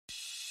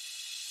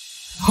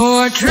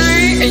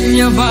Poetry in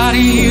your body,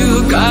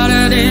 you got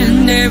it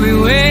in every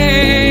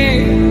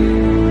way.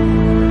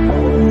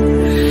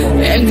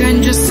 And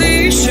can't you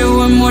see, show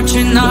I'm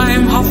watching,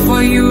 I'm hot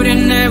for you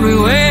in every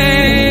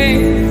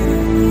way.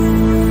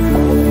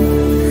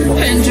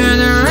 And turn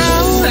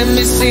around, let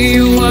me see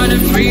you, wanna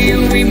free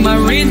you with my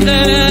rhythm.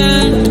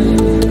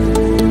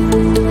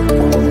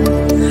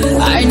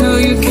 I know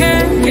you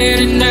can't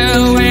get it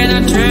now when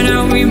I turn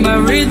on with my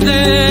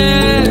rhythm.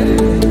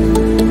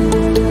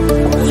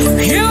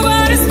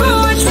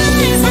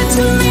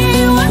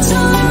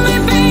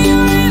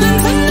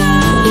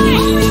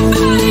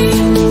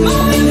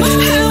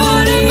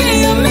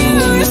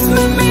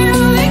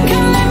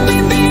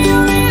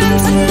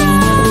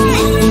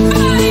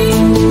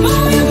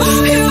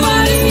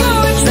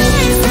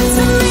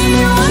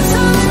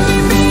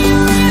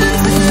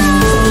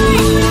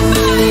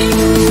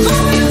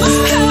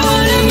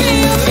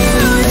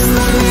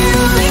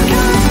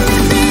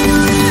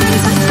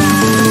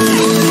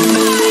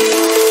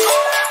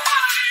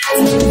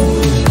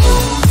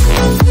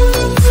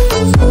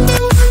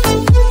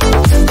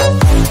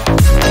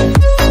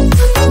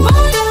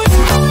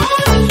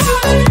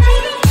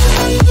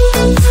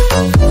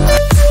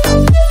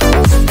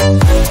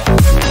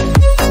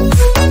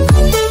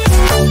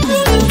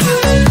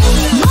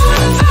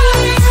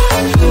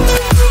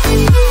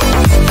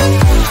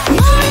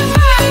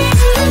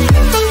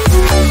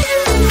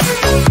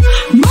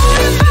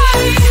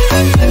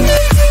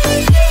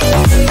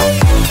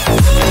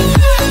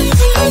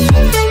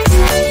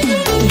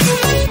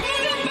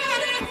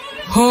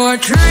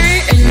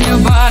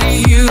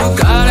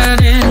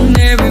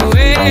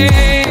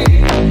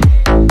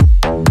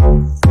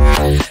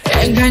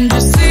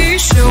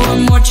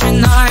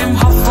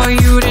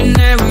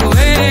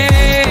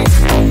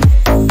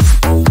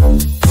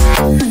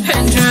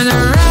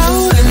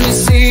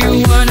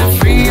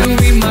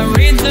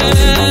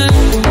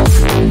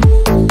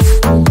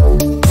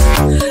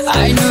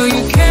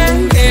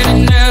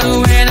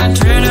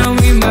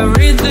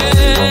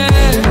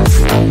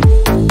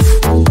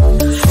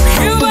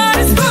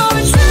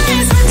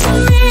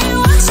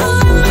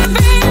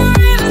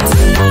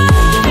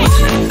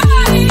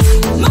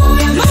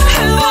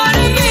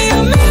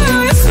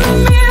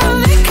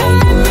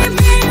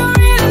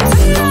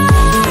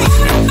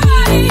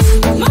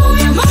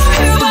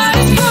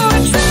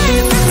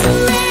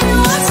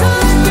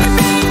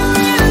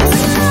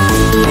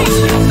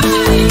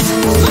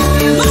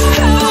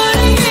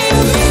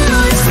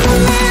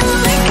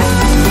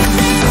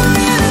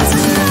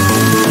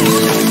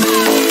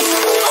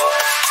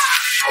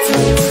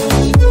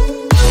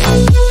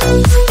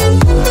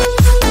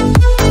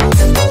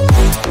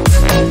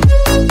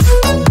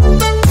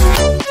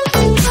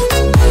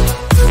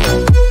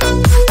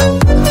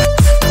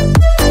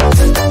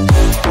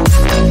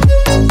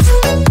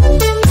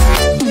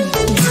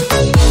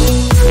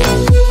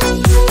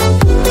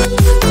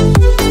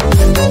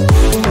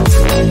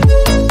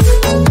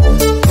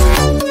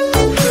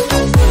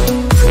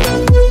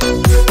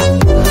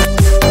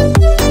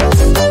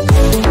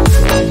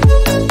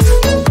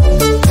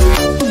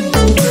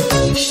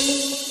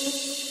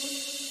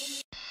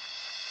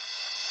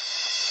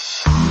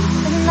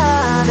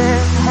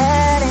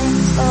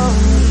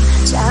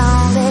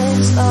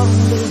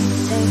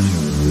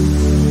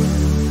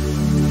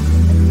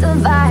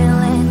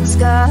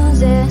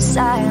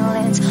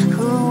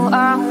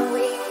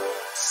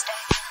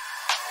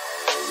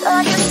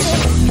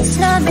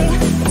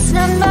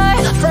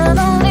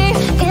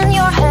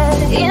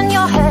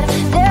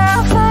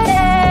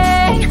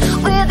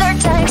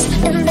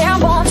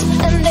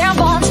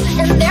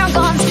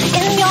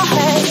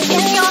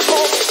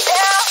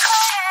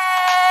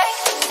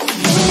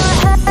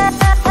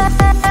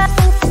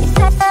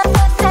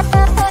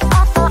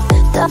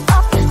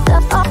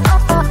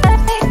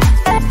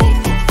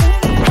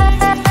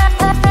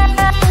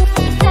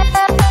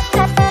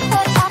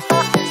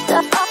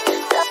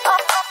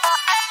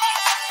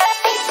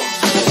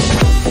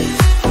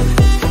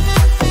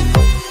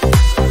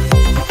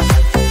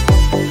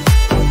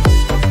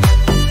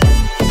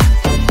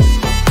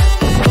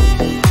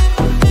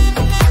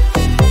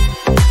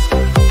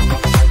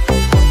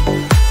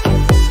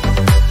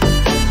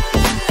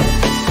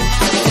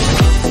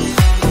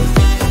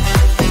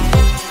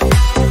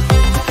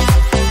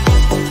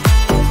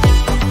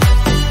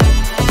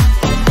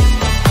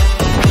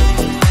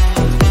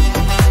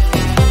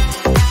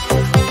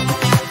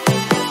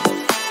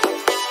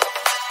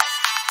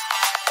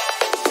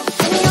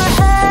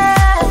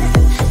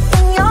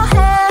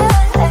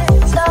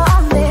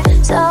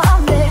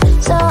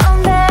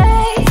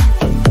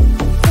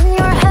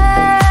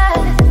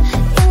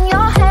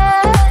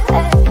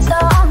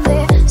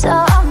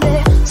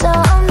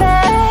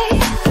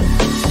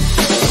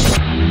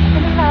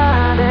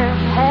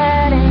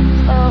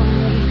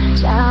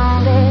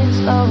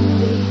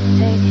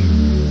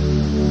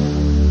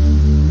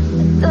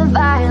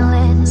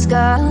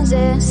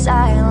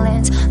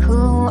 silence.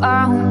 Who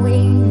are we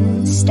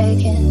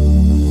mistaken?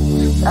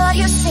 But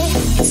you see,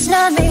 it's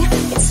not me,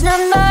 it's not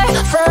my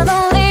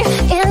family.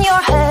 In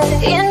your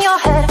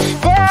head,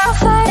 there are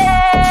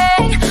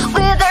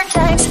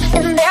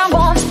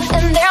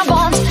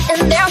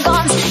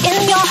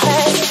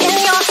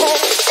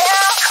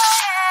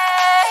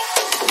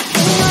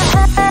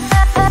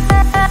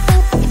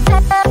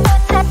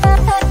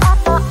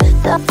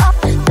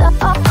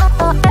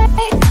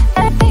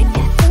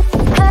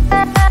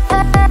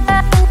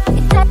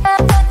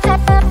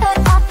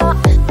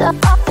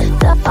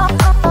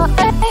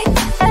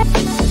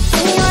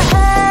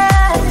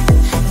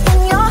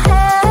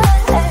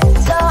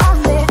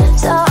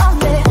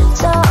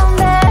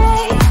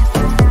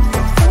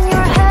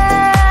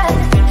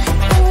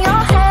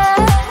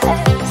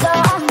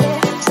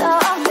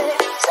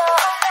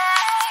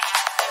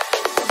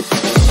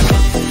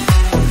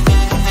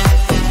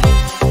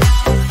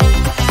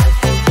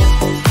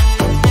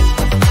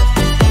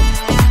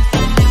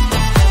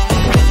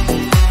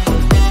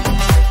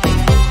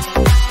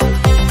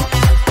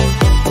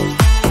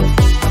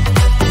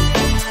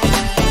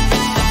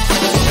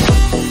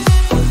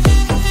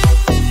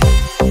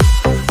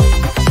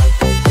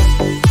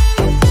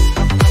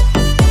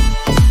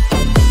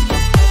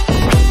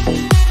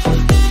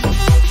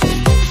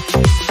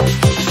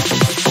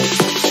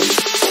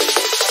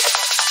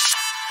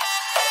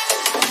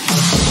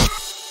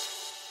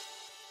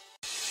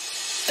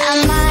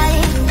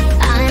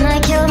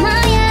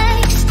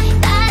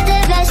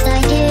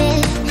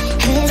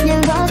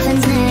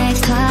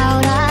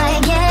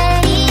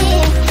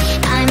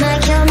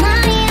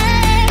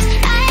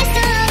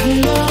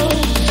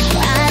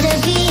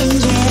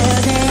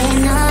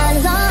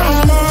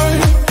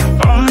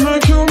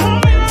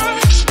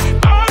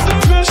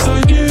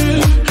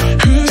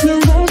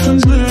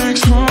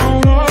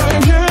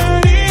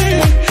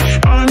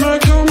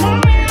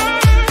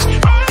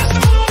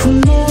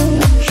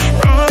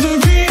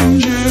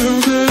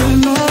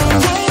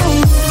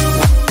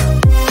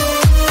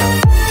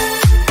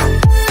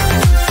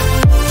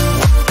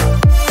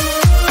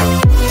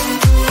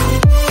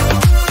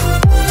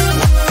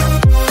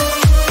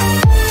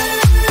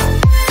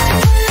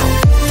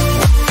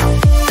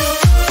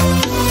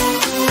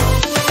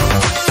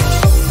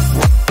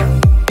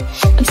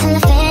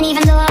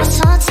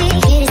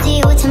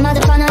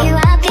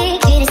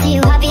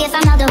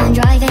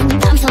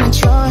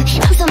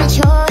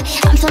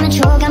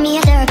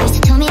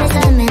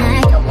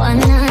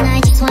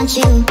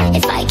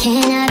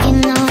Can I get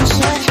no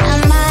short?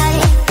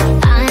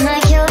 I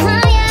might kill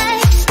my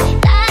ex.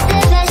 That's the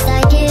best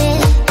I get.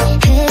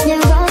 His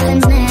new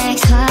girlfriend's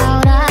next.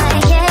 How'd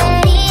I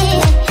get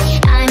it?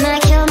 I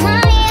might kill my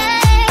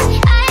ex.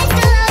 I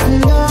still love him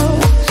though.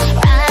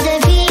 Rather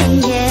be in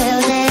jail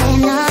than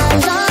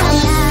alone.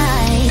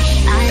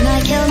 I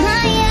might kill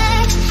my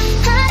ex.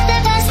 That's the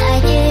best I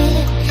get.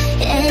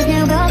 His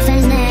new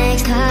girlfriend's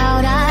next.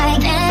 How'd I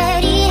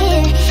get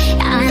it?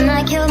 I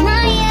might kill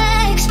my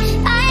ex.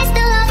 I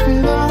still love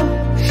him though.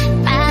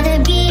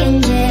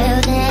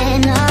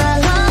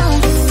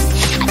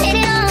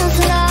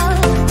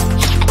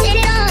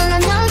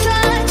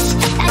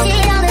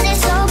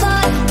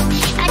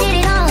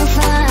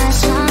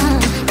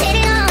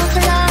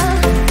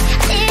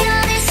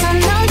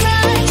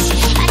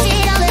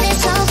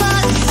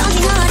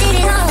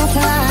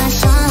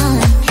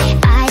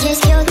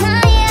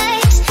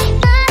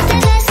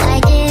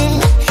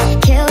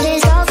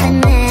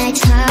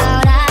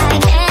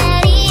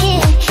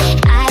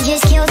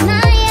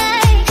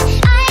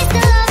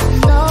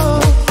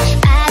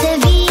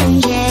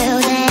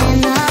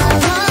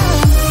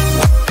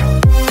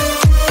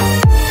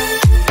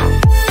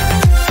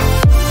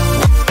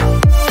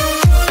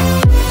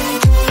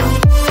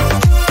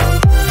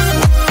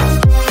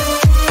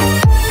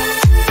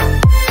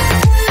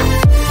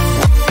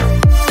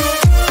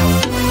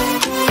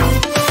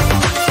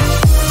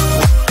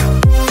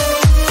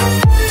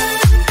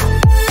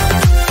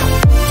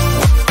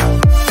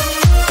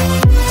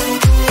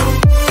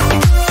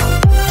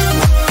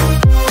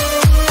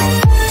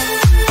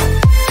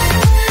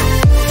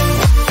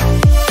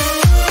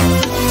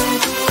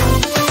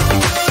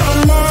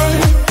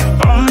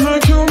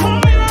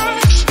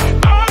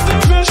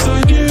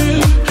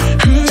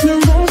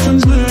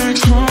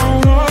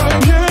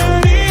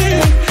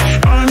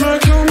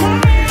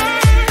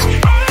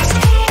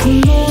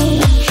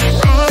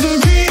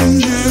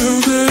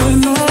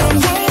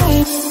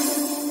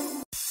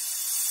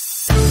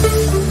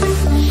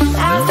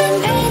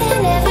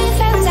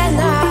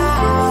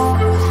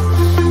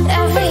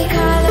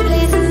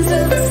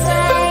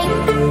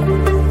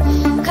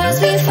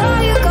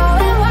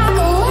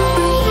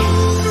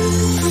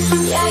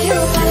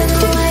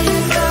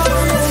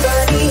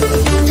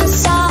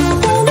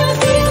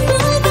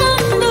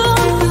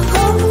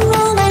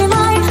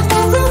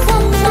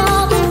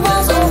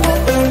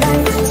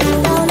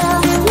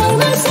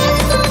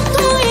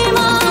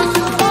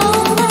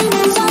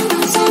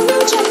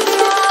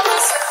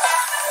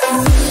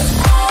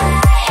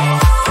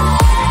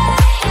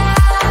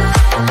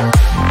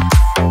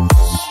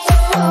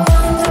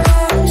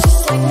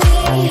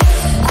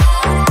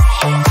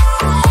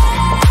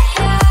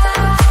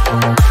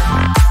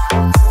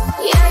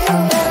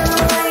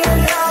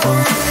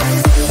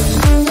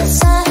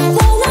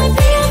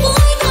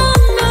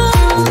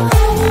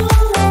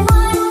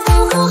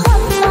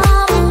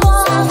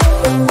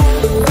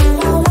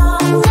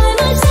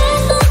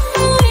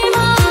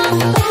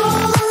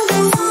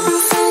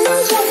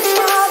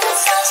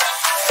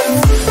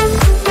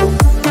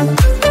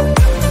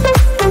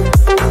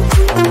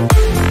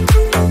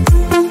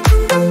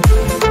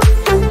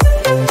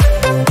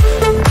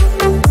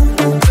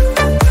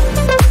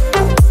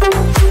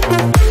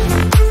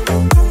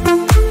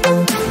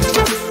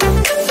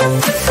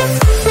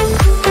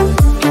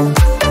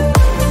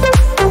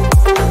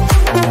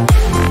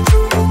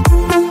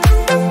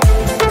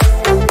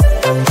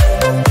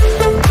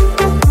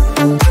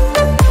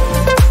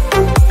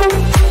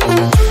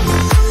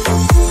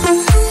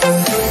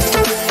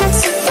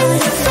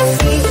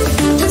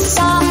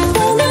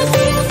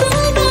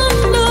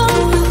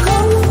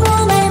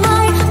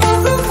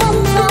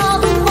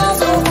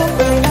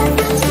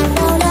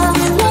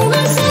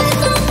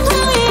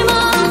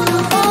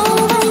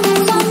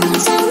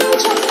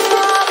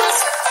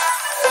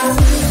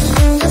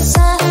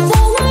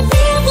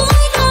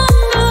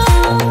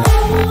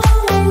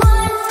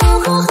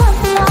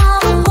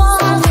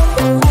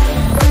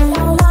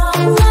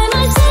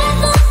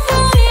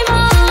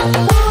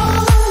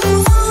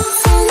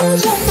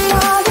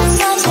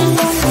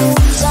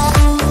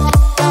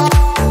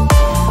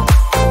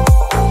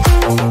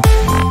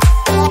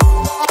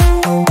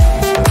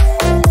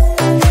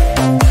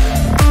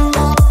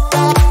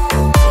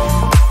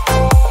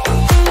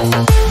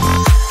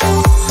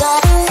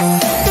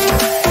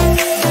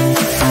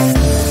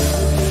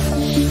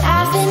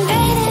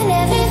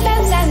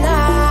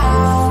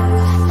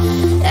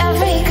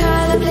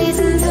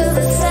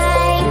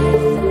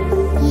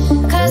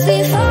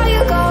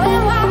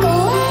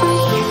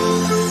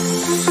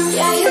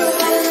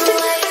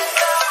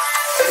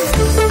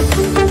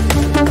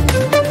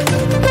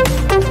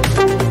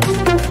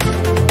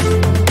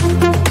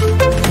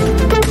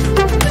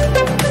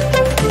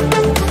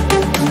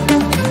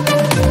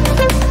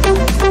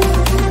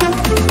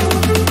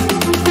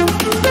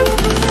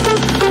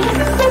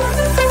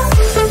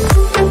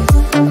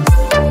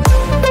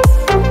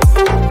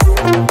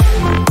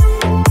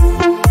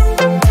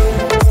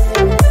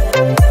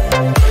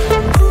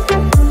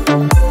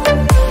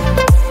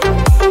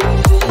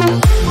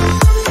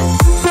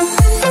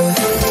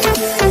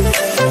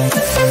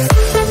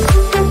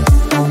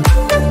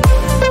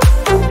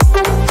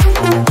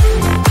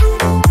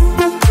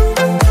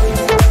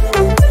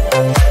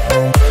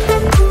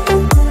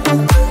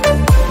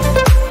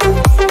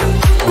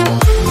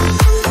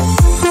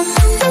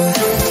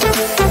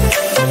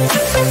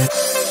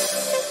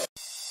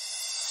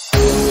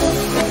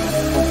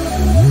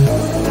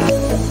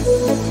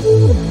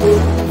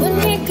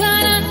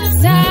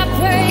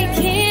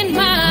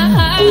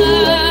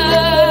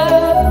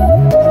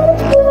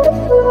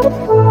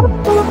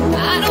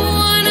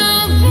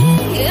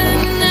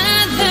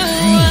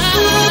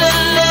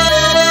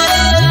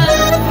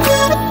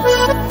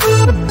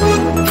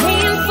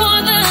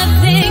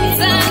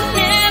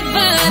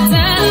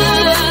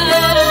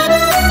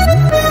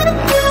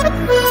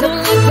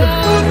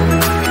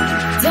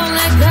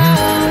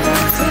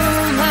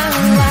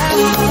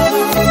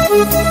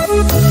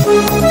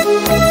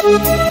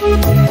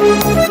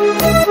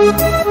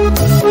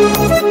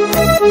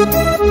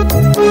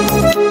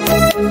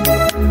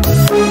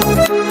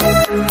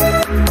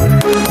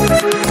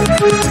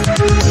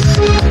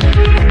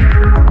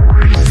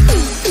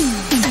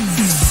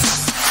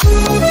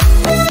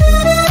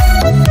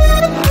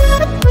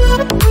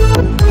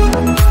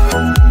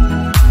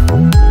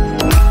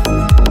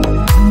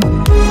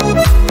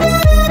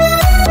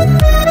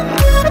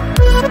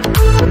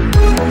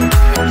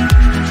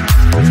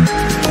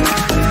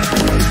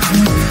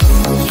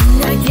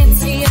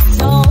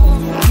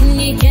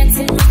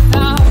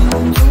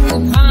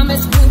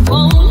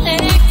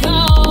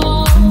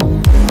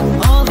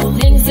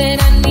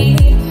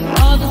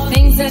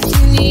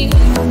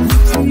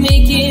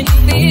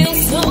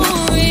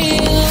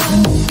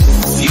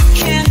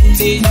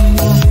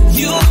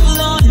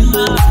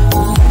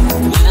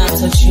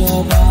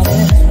 your body.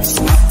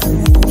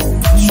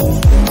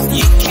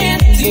 You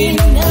can't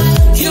deny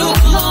you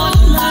on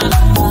my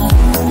mind.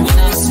 When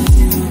I see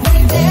you,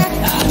 baby,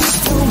 I just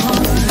don't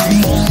wanna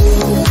leave.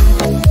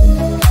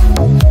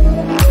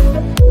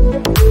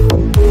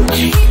 I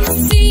hate to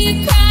see you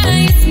cry,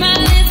 your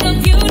smile is so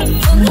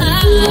beautiful.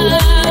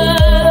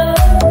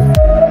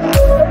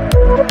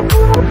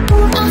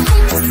 I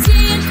hate to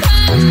see you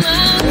cry, my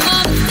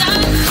heart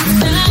stops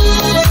now.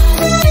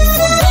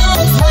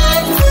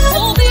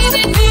 Oh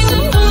baby, baby,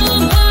 oh,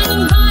 I'm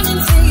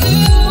running to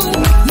you.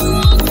 You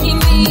won't see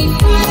me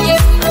cry,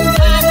 I'm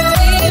tired of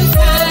being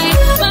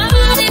tired. My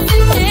heart is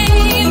in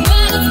pain,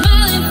 but I'm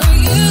smiling for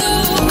you.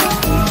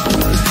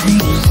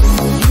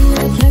 Can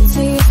I get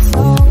to your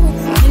soul?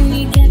 Can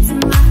we get to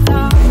my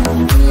thoughts?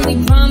 Only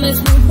promise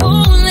we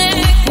won't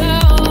let go.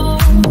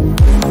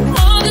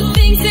 All the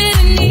things that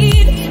I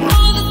need,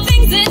 all the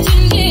things that you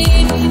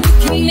need, you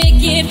can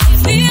make it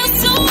feel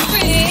so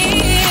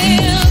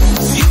real.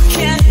 You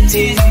can't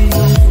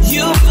deny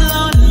you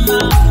blown my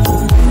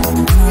mind.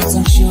 When I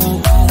touch your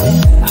body,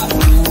 I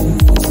feel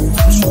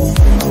control.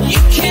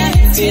 You can't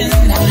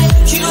deny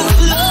you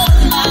blown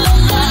my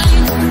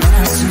mind. When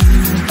I see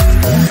you,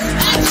 baby,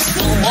 I just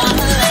don't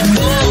wanna let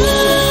go.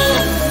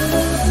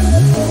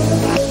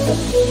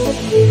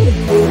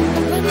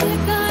 When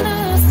you're gonna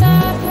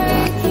stop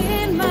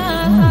breaking my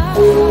heart?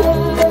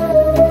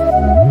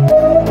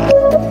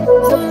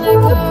 Don't let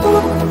go,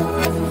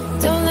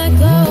 don't let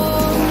go.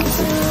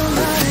 To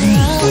my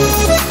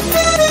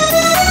heart.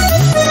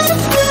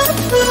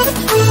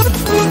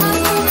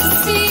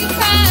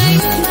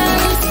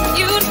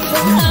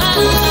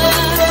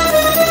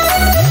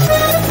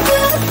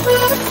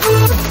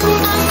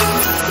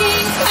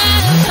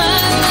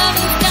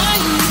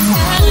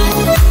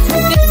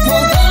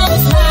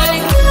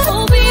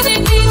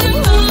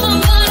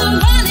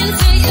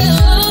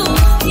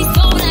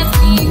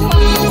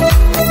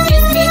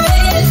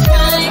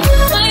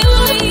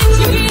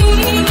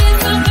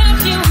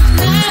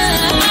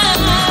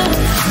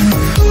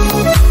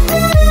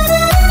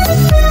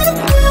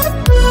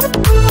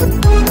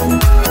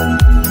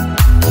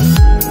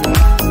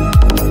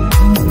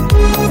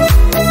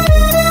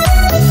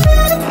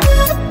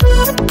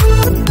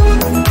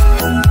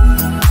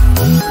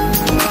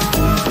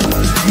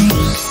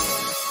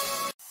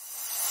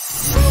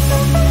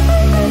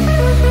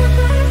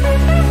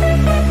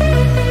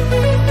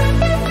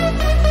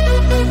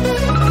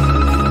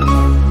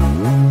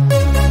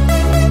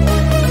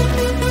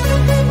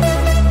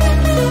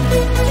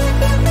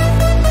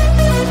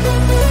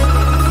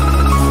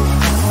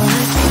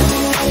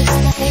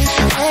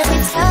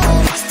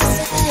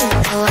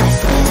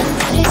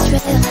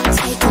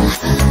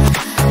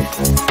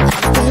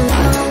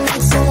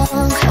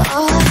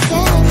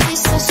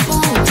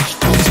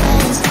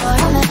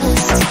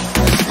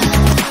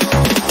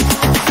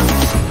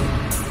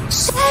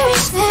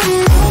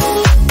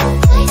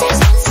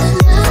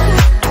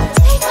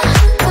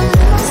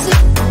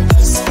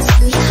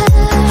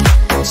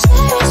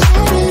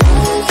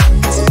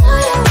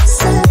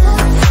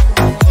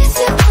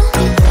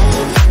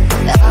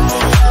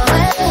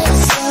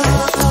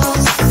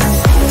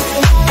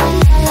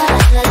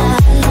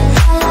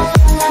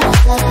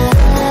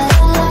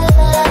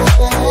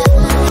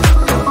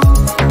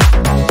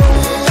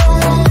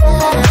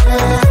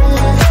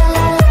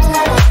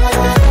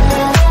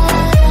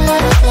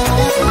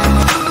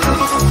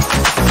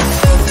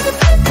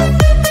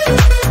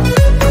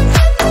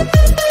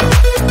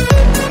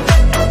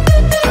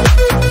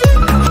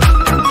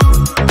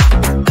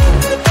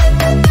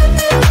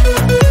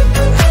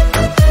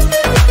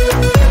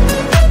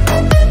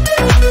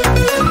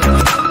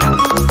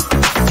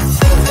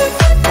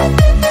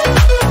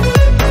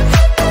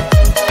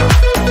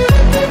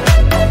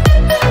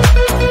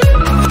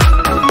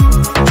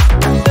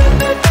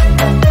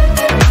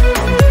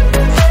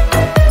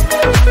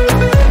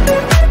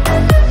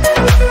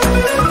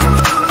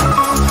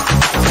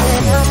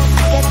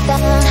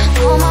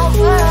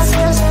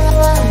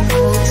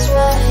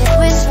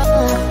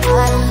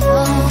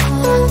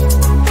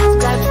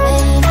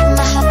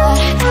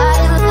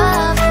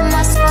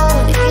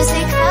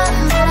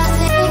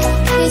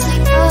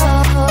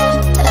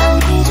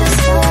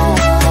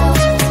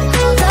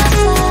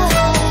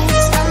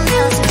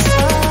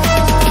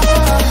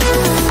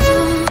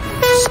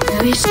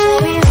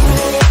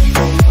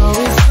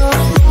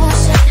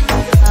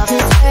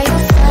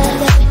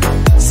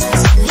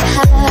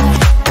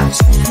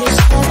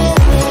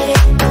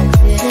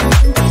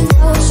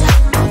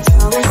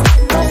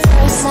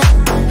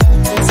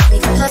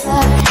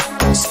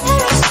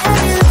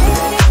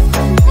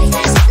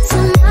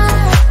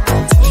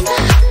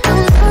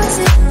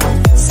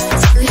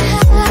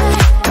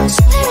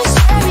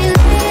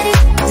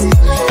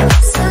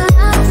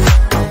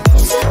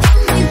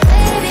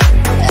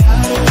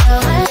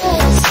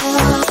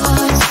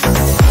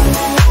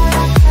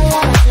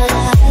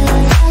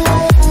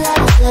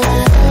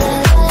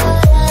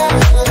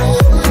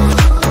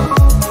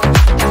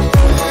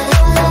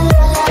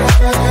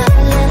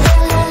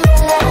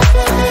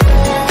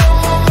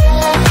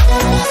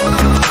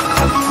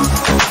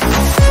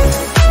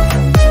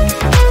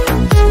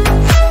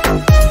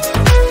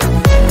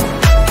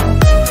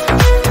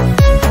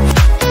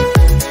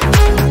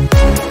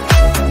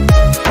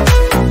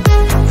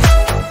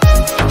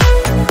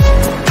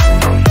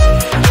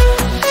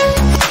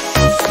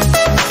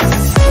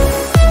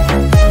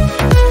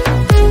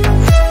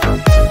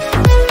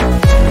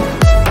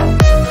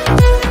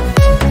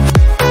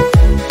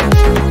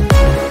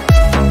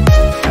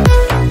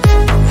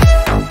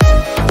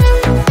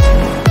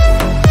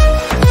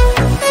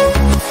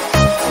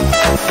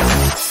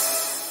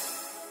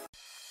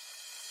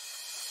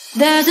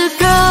 There's a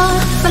girl,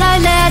 but I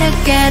let her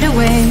get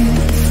away.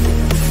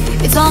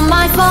 It's all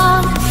my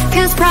fault,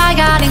 cause pride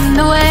got in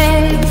the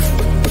way.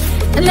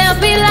 And they'll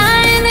be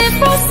lying if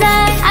I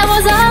say I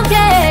was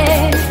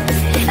okay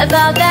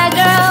about that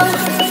girl,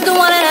 the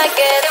one that I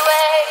get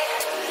away.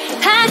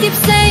 I keep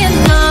saying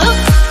no,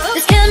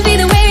 this can't be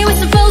the way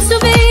we're supposed to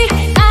be.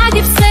 I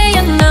keep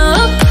saying no,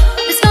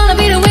 it's gonna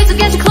be the way to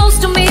get you close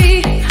to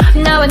me.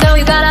 Now I know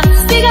you gotta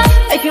speak up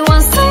if you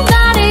want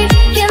somebody.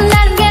 Can't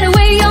let him get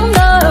away, oh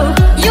no.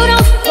 You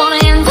don't wanna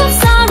end up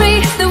sorry,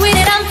 the way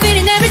that I'm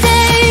feeling every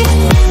day.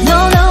 No,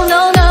 no,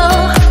 no, no,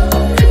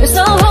 there's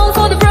no home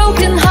for the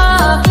broken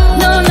heart.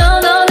 No, no,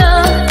 no, no,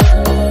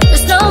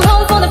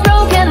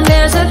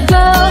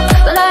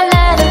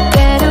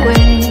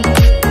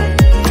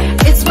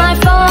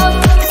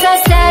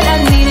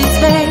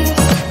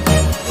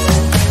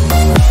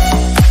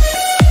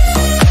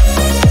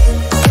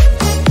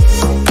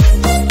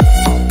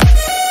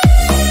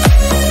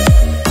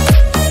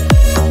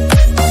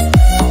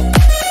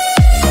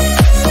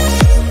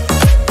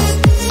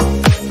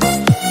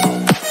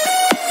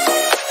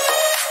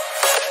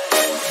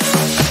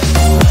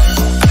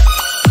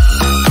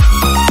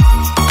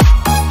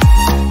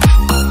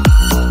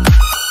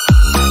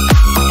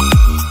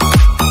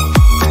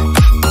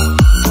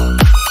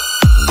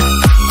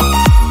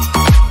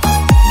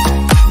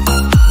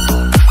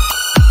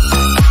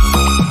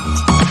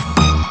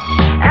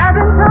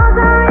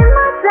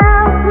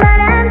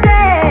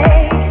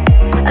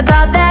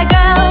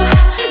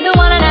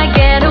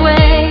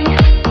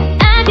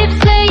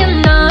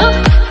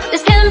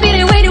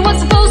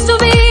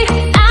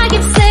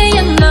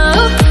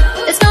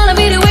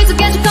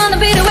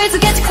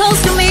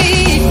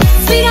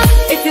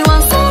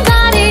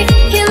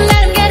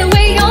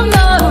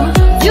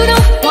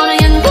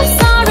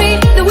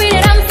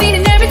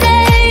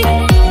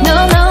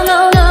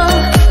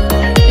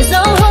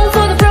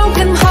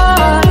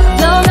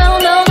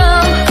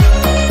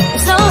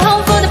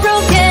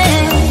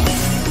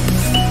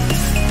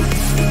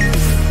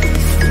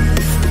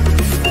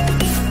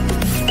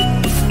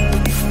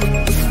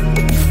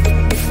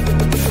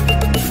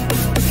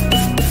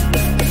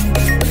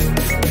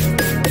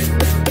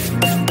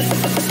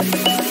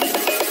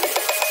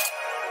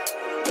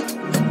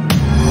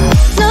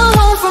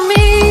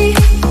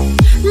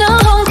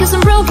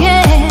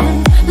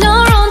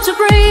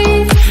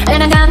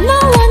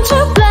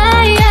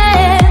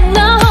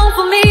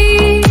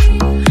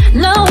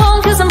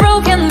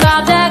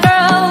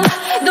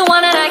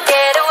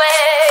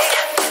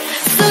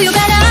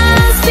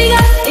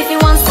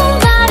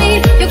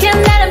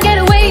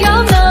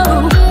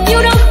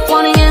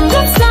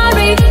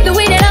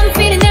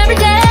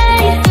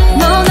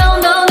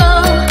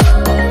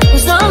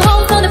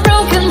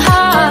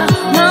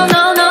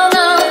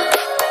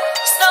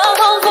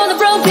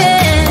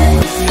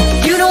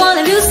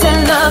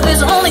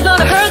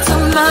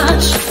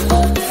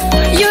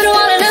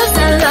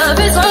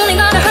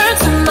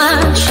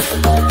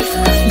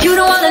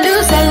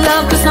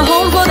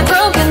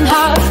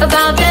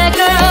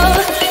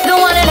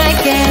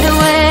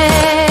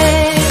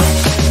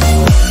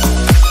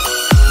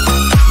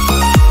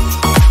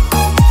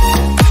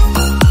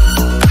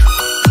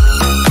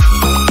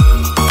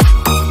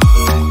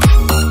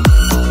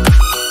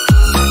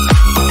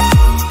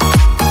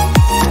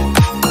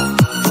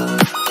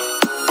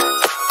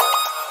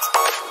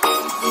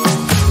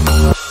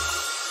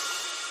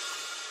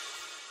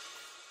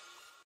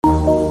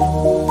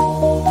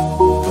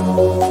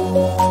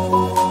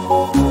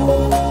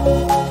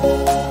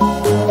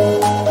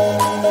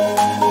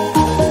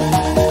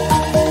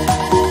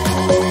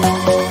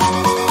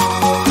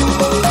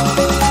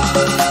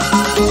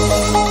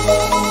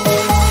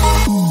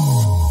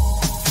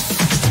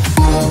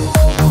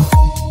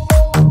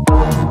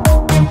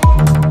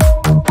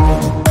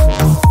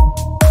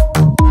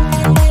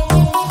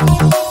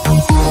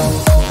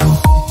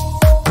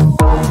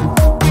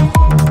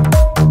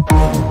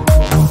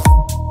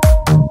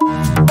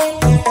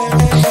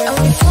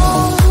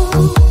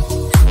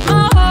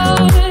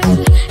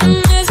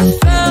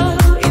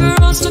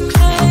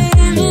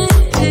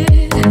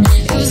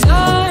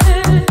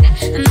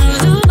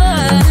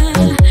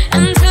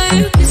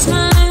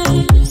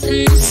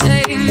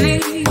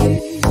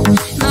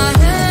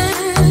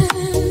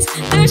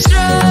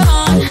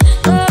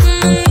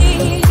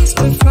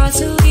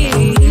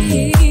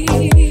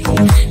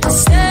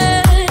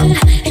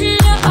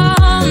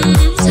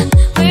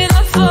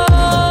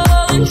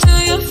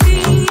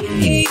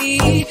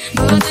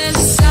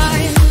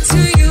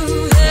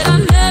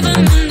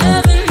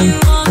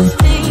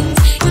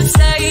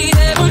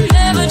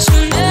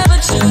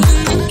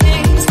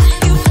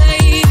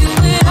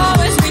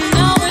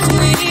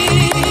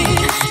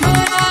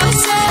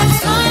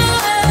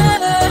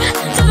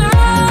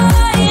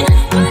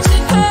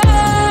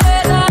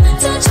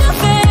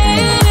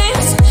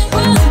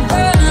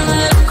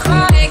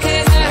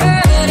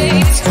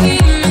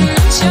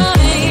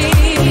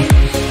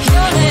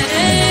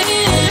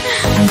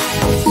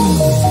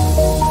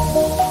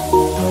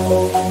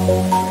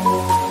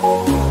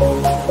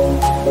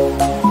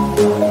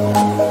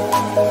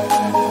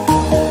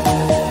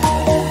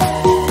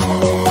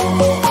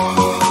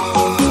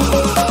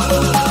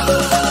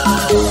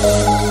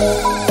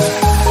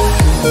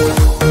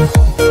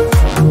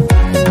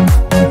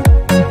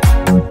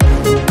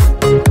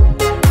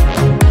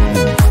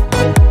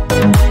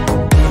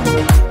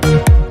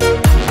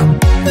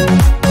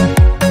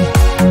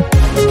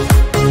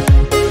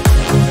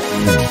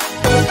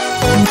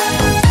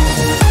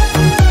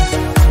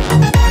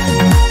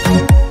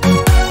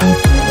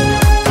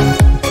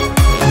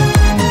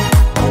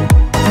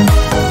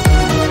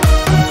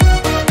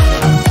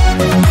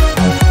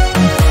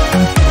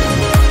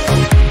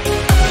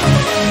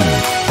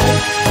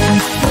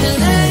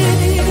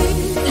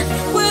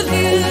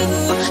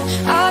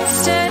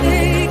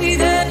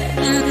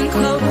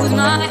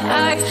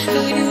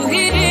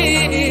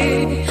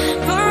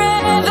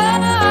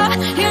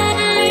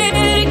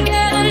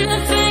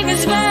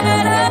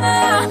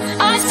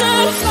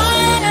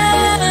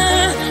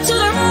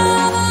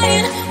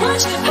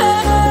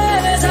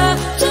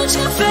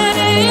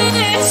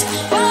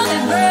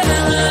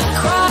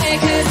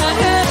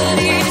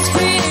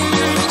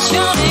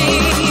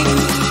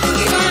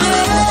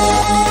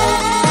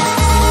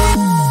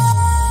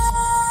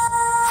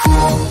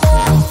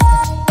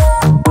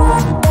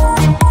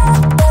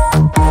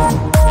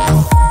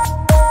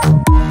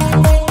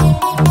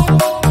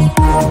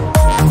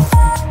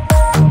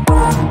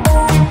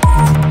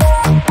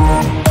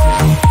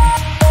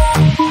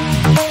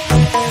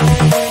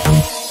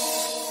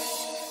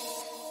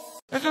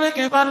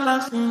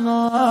 balancing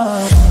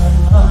on.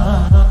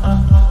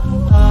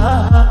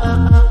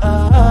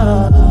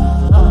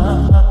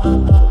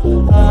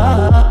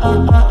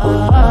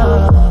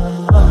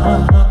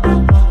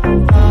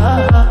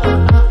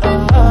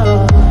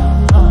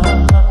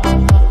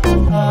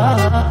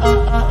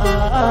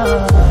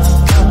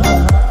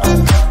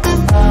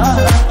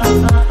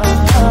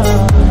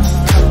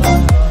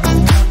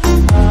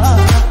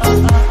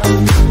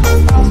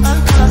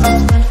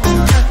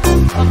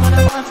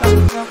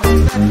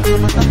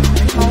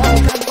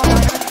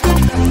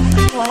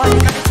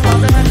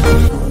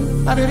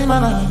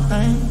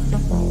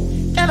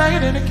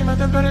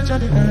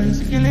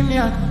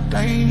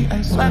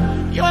 I swear,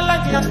 you are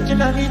like the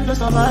oxygen I need to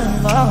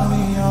survive all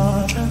the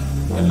ocean.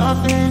 Your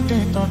love ain't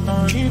it, don't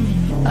leave me.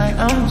 I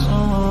am so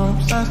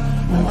obsessed.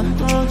 I want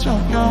to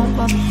chop your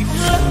mommy.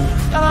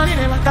 Your body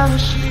never can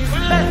she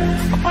will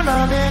open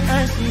up and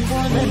I see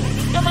one day.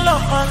 You're my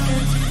love on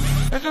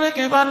it. Let's make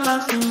it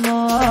balancing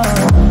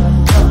more.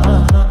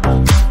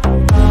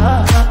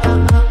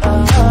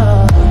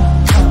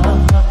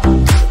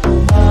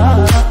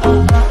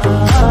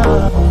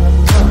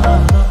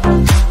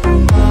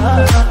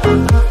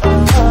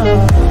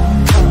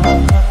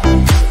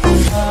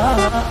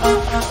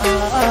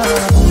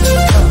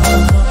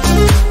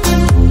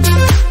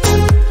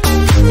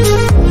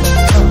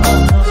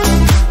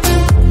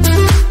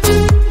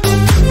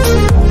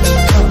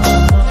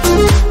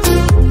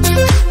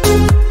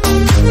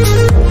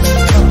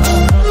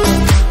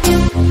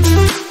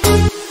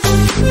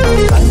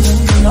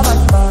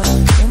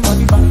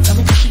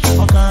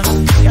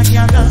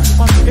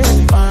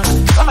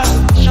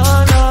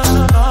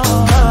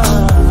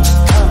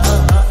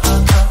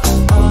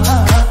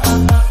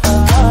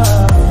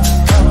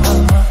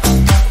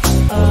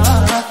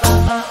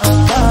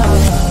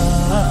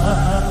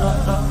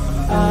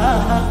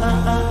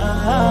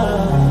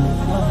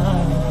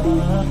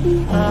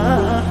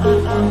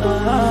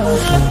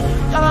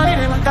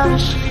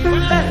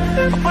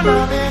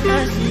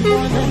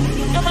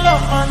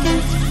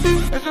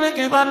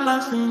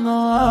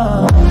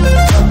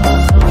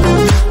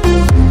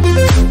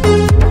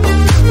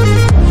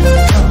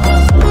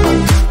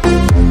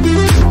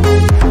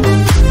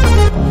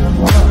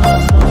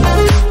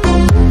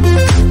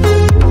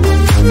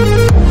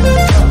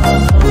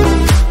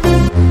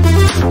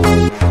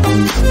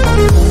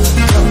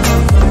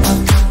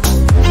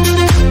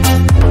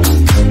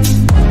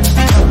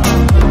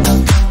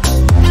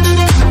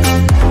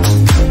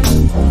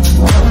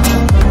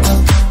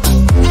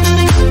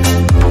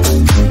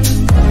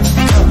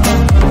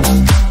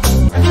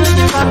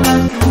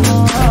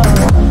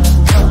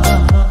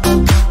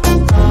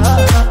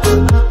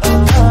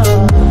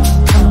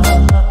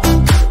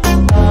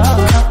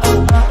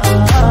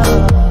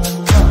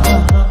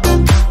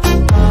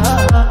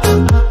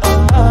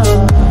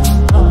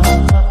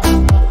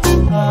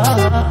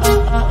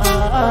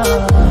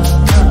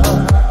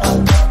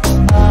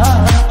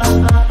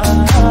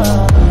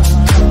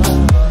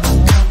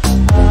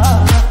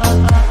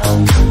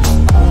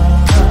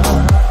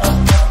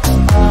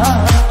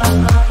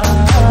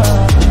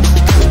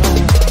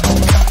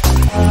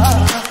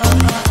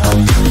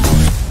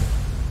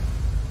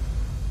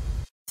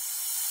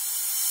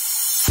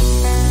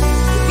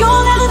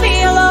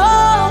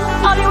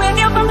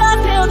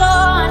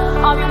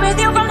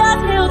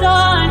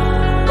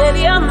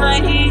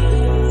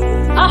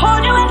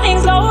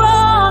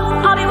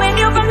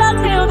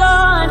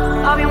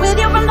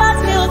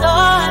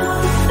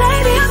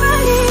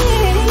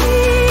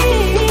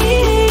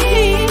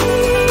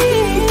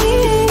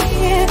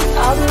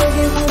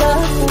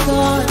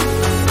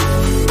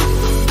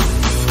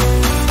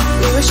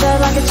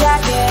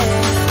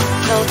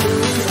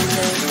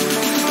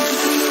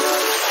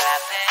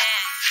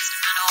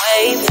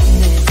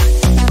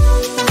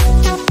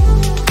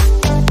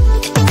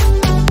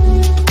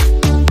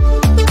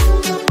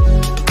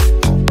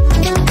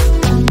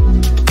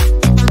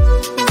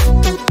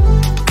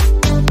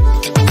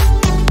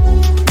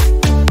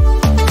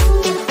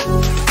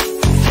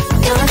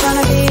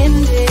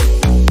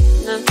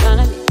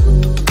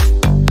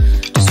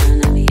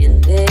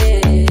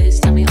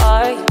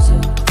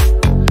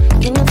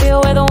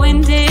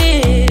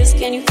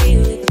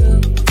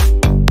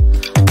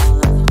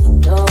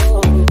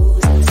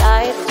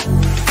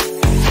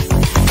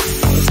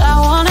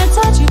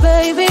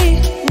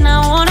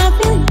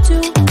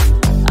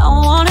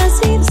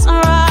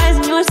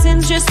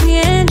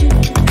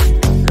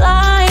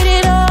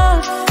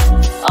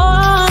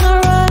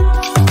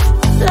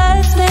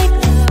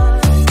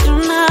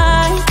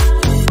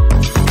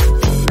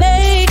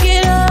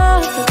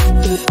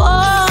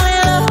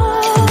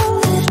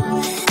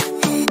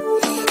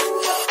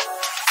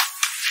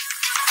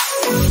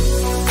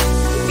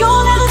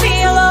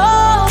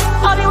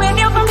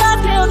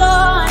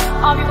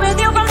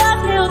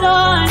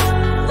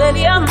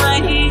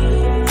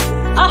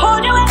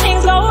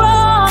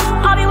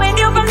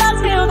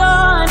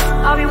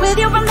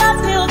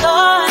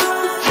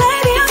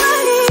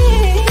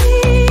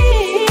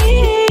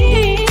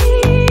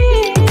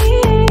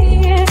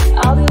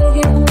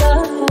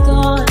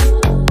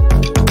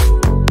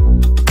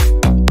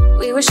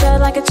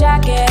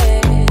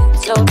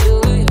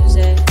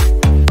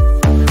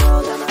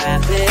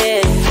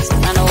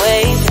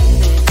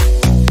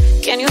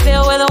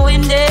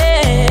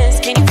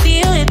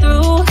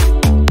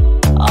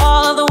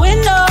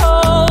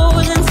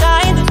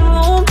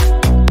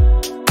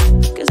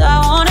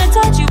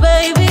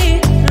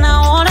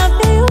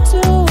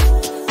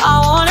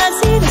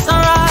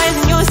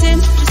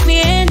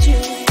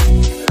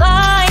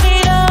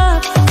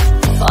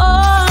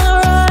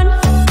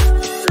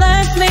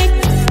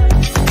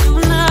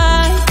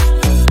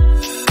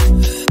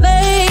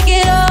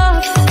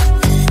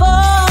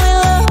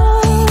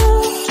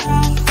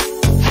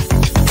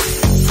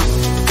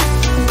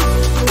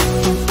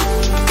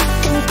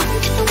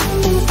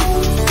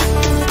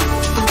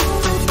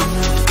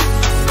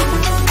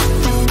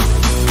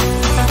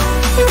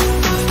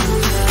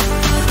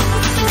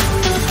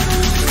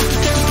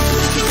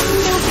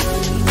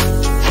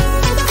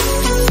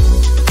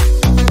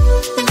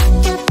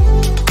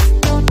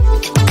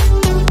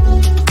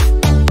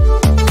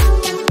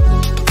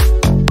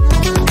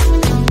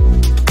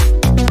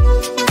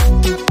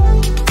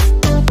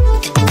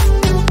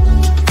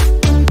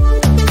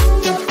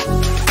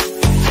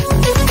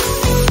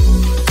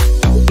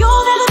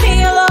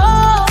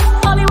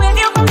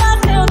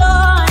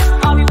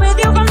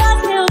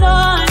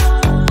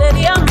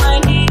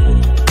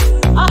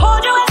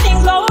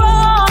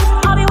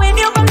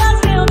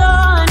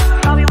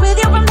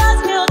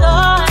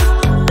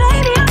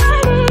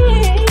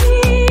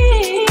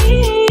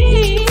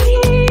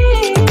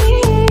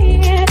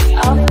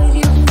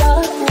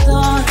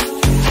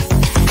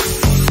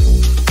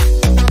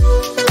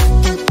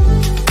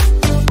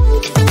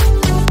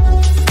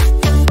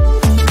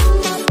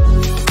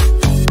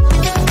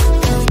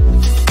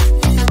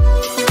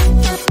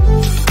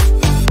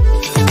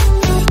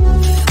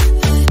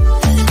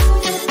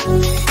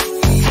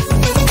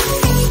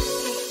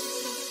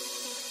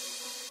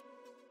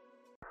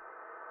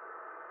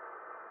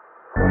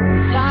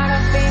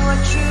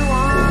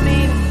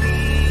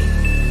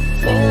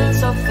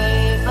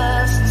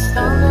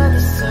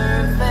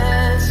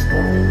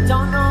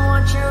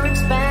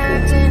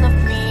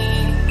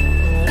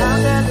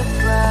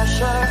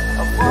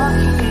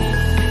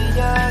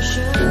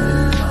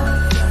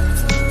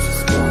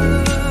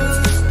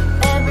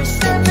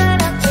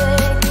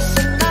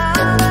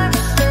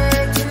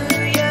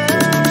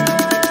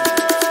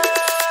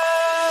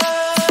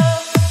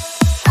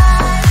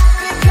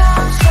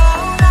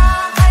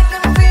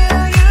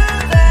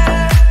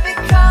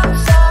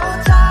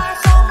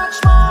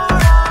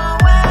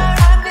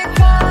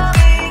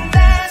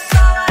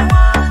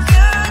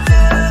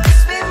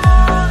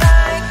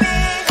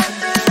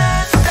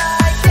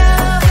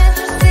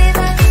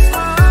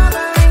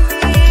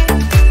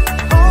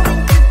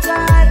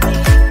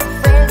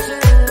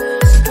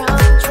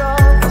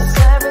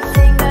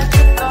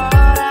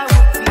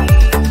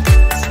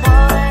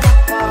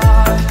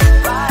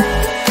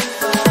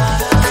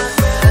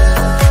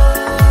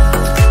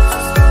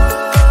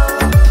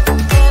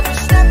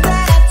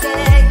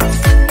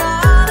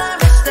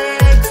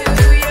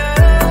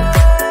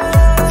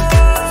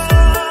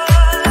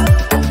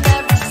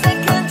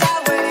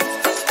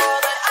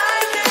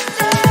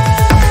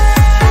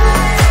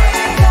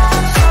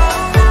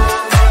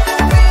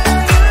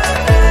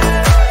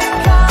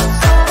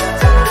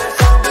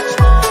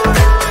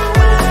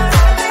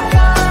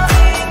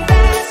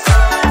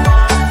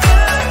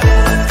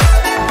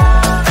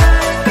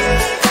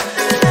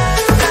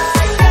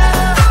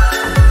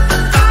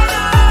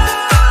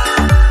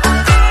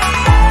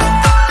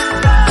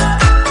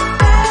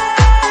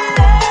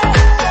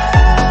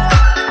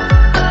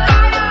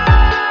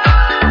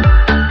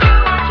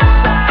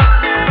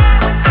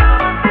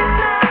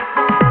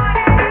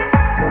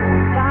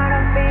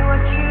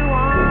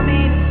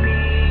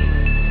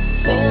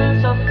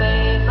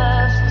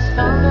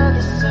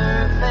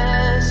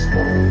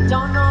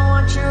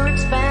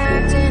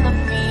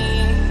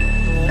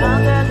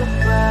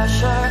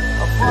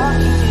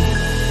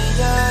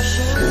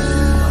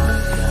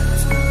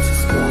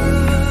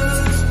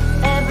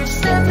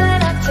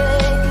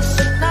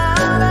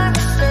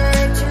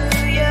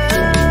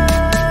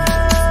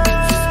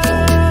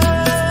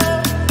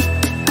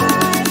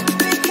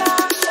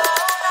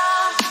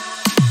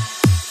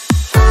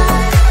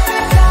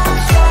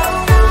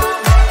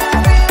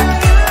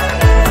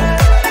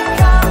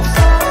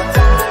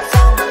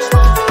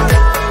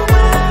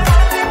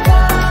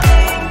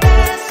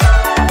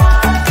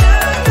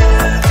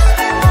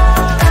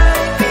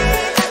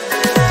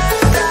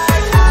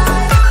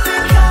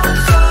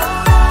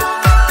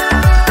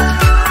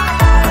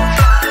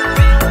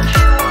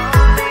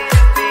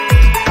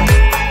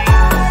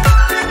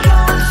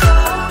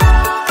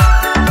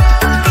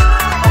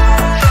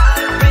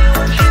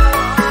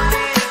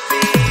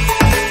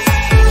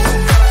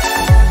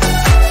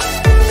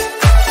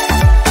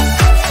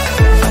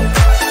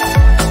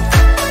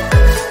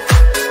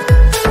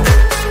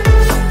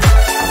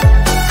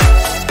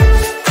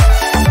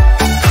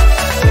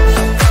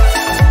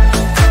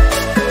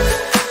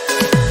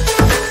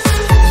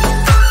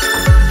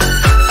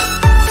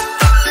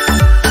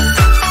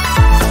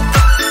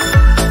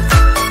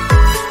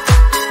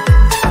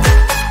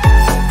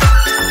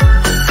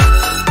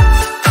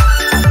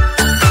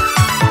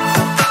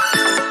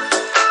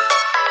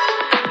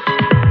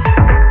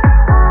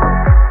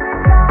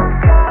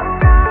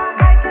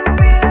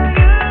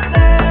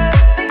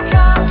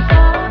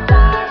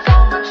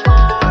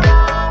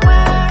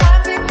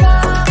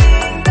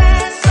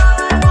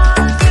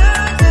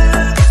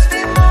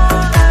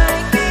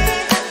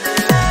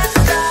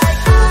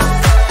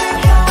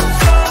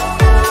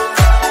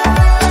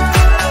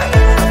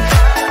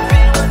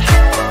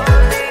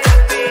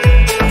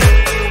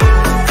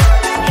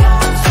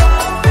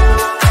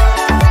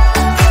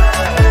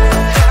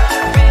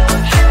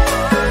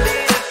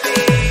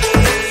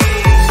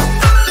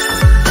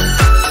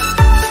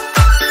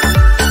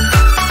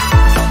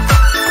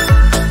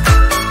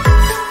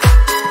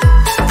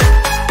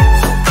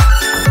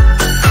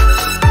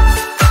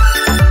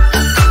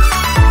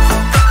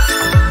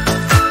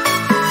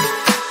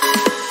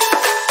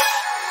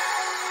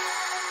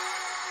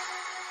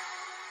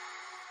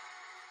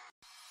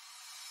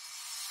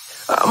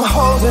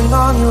 holding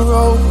on your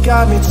rope,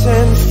 got me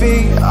 10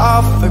 feet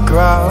off the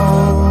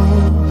ground.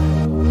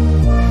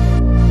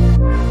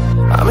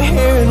 I'm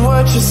hearing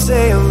what you're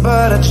saying,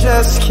 but I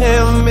just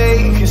can't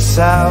make a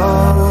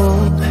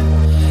sound.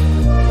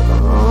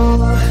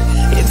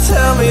 You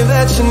tell me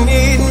that you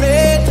need me,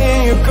 then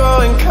you go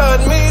and cut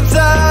me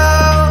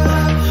down.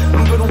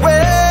 But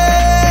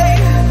wait,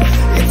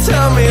 you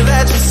tell me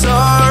that you're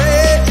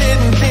sorry,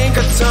 didn't think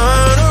I'd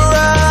turn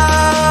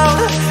around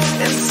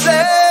and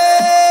say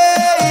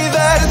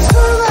that it's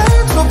too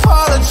late to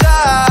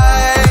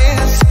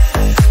apologize.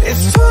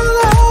 It's too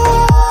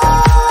late.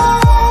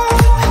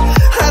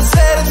 I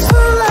said it's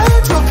too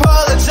late to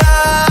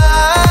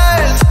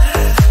apologize.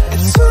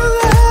 It's too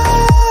late.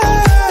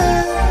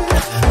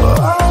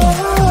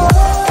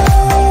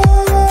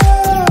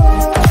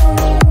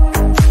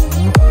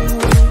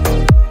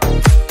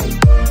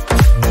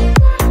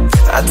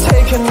 I'd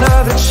take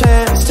another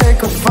chance,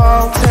 take a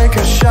fall, take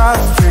a shot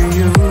for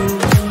you.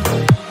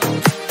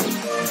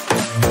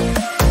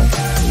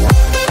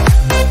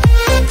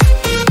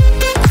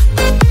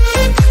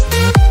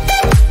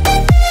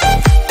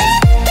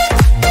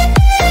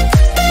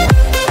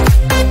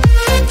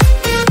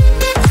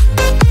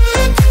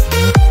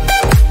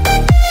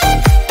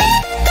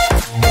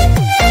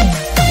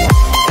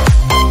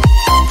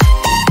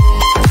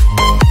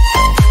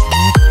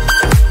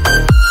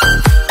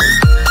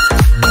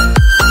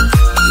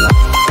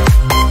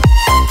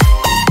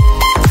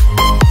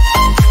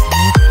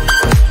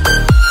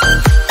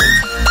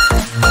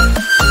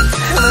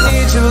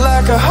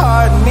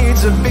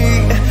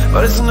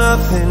 But it's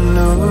nothing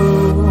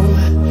new.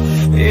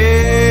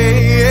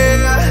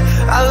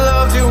 Yeah, I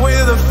loved you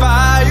with a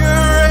fire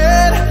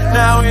red,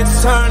 now it's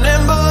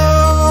turning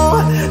blue.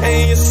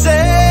 And you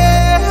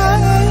say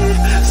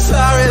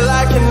sorry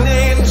like an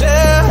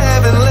angel,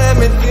 heaven let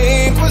me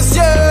think was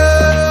you.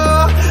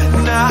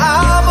 Now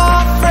I'm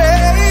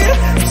afraid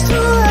it's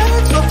too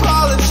late to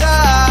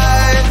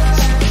apologize.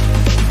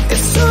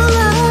 It's too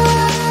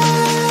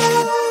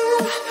late.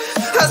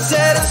 I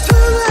said it's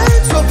too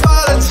late to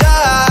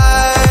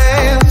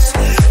apologize.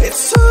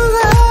 It's too late.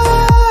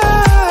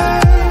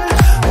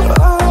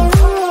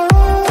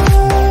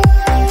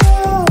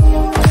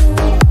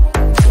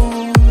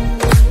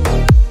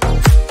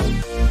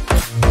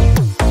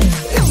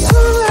 It's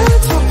too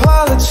late to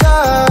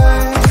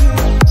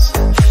apologize.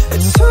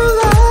 It's too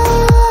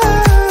late.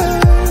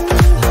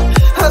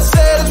 I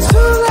said it's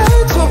too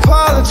late to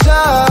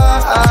apologize.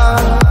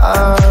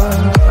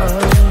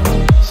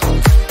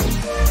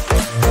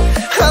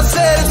 I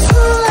said it's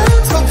too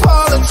late to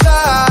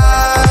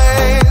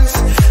apologize.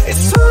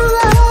 It's too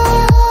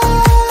late.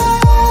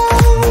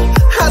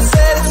 I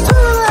said it's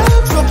too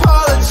late to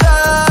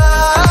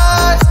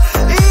apologize.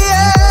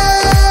 Yeah.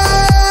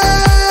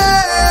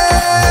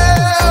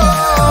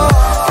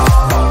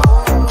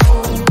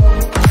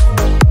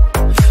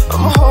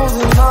 I'm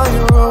holding on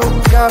your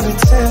rope, got me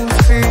 10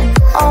 feet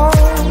off the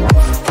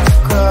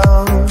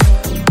ground.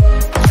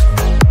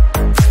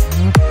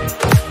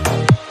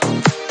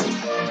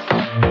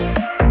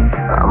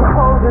 I'm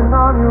holding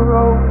on your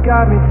rope,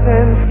 got me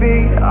 10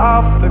 feet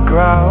off the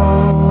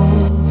ground.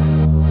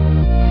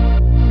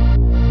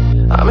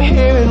 I'm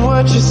hearing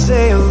what you're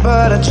saying,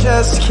 but I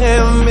just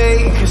can't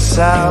make a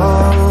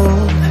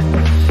sound.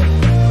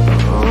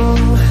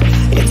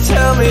 You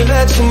tell me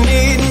that you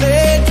need me,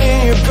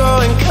 then you go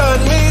and cut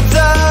me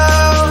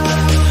down.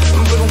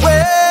 But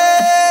wait.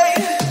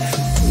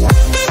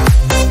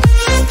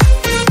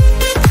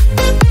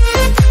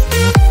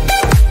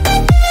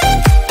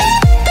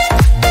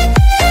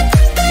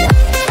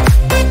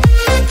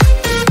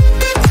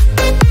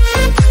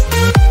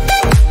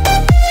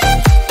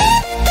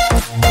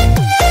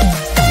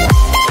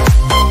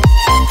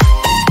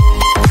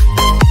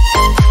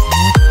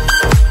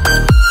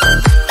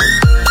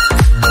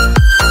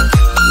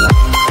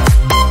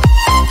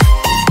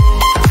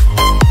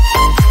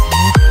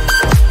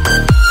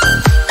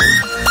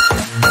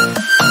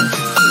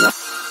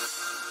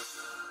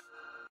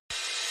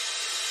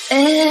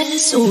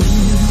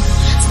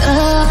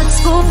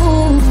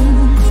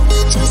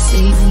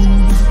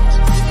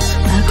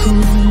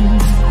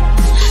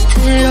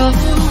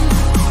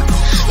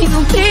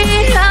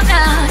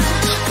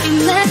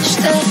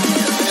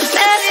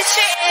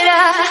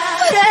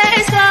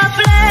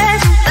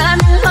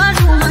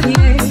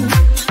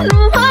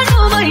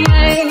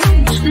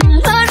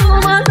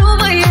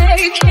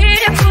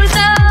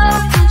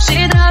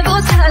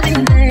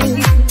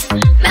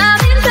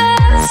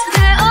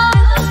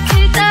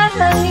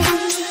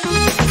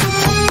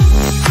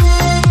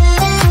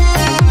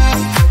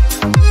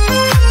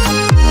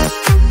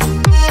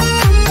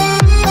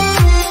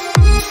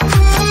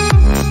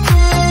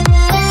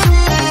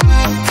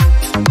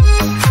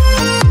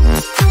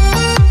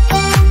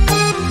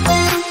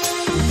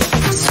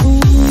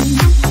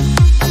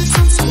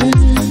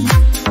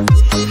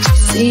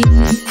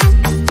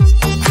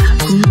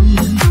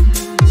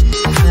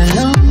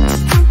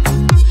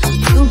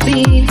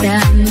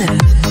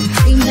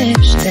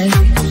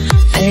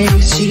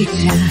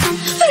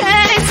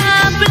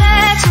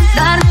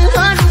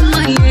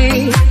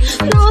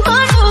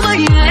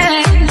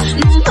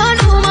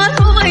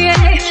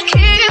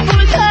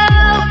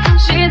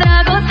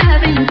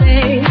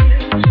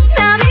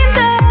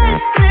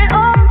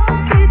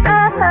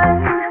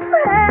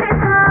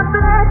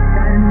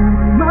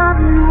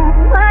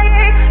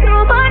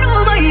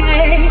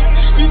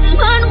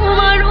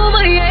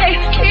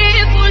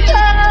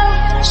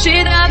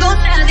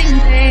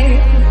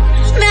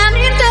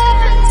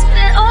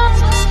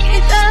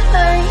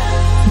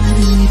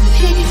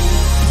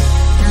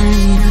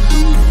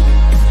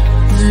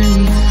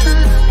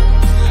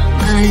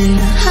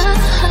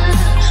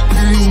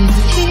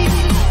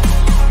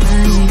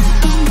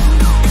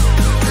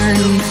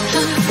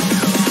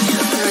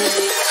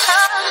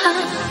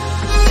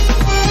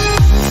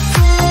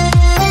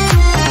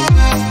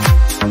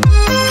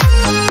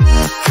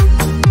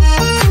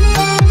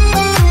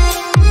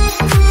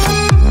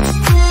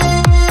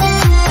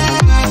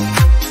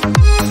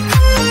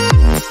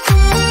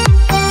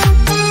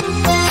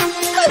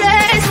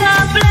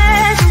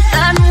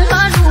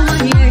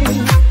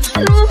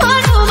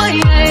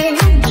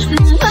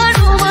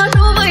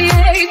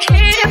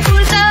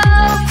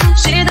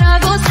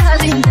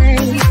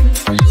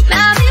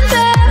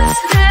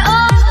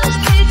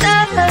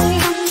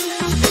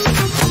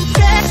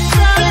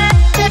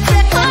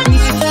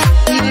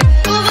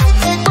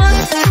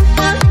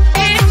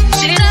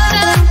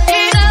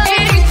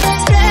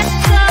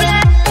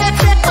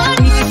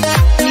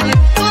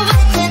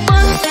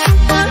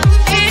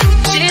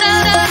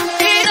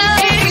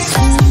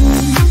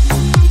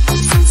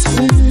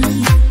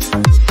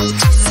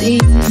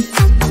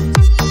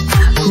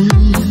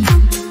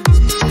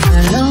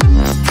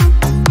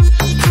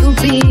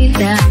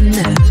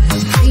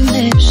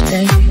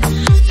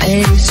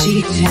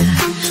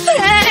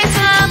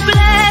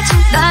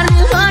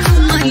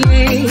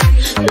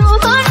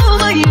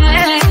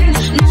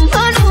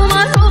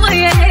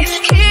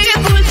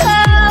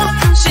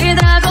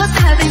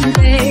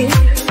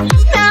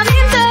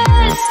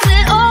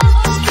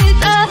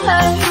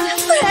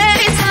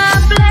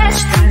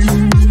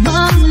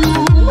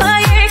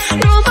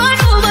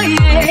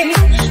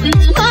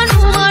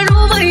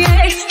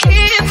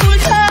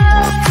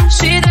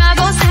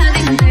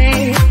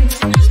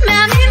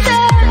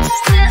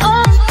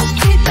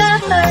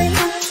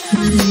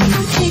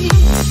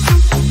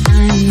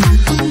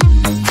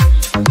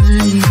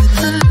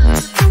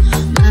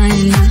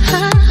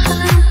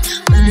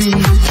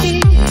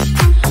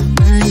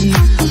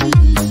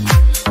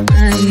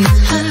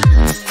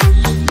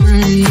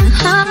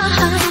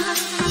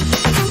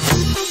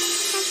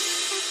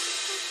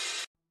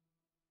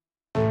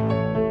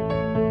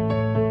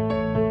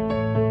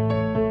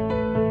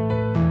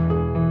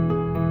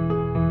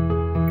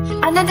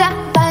 another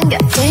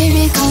banger.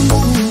 Baby, calm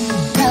down,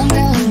 calm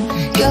down.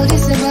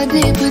 여기서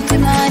어디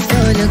붙으면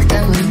oh look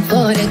down,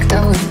 oh look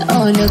down,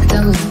 oh look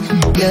down.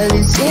 Girl,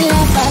 you still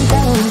a fan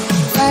down,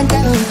 fan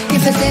down.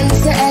 If I tell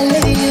you I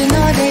love you, you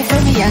know they for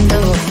me young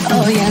go,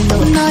 oh young go.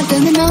 No,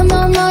 no, no,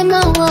 no,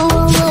 no, oh,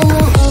 oh,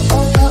 oh, oh,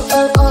 oh,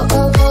 oh, oh,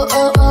 oh, oh,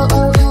 oh, oh,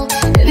 oh, oh.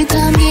 Baby,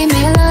 come give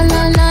me la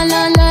la la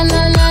la la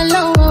la la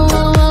la, oh,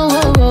 oh,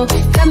 oh, oh, oh.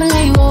 Come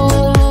like oh,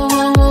 oh,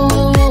 oh, oh,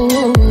 oh,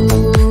 oh,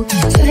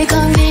 oh. So they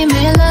come give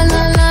me la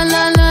la la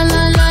la la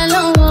la la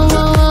la, oh, oh,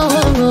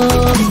 oh, oh,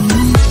 oh.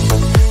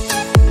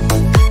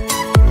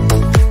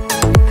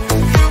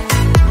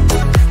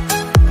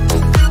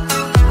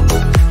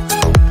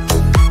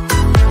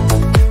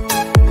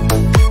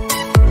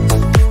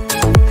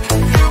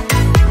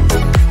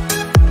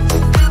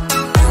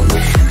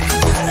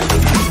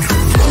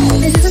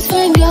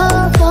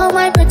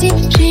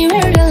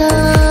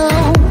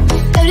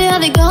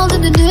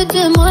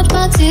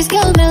 She's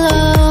girl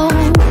mellow.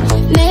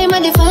 Name my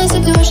divine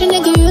situation,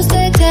 nigga, you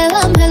stay, tell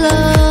I'm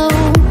hello.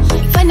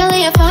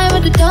 Finally I find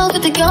what to talk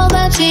with the girl,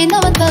 but she know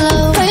what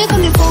fellow. Why you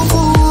come to phone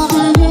for?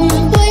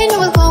 Why you know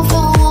what go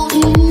for?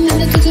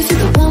 And the teacher see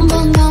the bum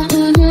bum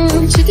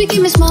bum. She think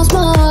give me small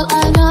small.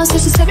 I know, so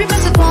she's every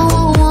person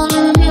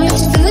wrong.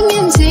 She's feeling me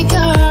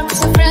insecure,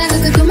 cause her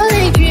friends are gonna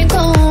late drink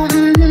on.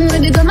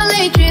 They gonna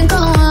late drink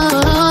on.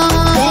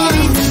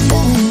 Baby,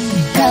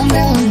 calm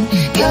down.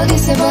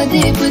 여기서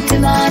어디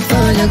붙으면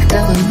oh look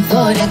down,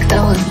 oh look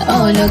down,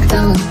 oh look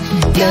down.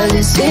 You're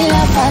the still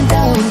a fan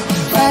down,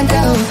 fan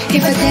down.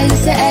 If I tell you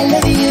say I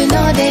love you, you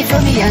know they for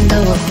me young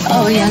go,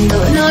 oh young go.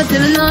 No,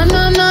 no,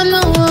 no, no,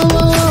 no, oh,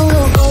 oh,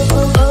 oh,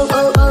 oh, oh,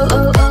 oh, oh,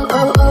 oh, oh,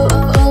 oh,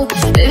 oh, oh.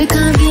 Baby,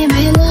 come give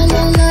me la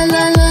la la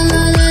la la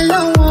la la la,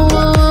 oh,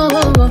 oh,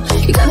 oh, oh.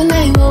 You got me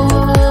like oh,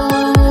 oh,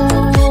 oh,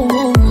 oh,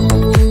 oh,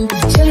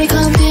 oh. Cheri,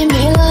 come give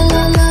me la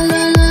la la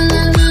la la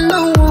la la,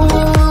 oh, oh,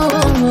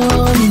 oh,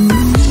 oh.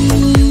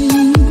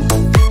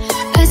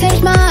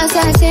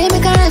 I say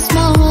make her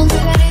small.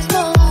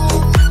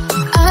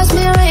 Ask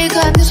me to wake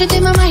up, now she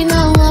take my mind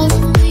now.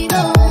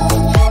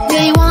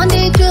 They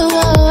wanted to,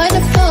 oh, I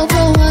the fuck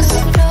was.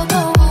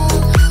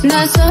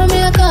 Now so me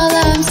a call,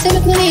 I'm say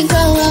make me go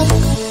up.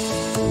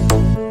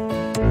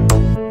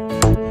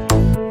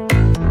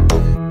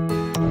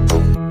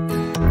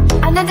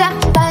 Another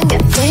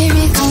banger.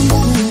 Baby, calm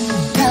down,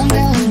 calm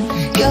down.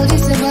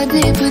 여기서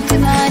어디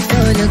붙으면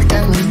oh look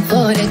down,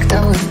 oh look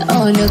down,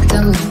 oh look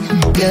down.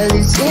 Girl,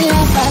 you still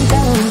a fan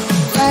down,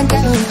 fan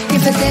down.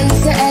 If I tell you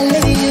say I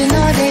love you, you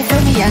know they for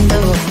me young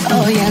go,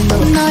 oh young go.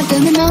 No,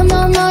 no, no,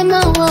 no,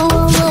 no, oh,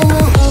 oh,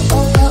 oh, oh,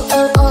 oh,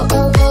 oh, oh,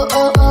 oh, oh,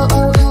 oh, oh,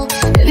 oh, oh.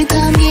 Baby,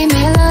 come give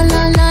me la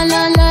la la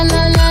la la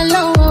la la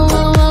la, oh,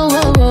 oh, oh,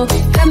 oh, oh.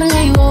 Come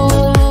like oh,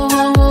 oh,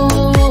 oh, oh,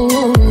 oh,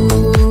 oh,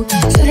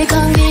 oh. So they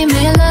come give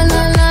me la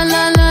la la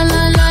la la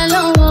la la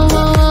la, oh, oh,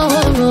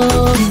 oh, oh,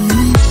 oh.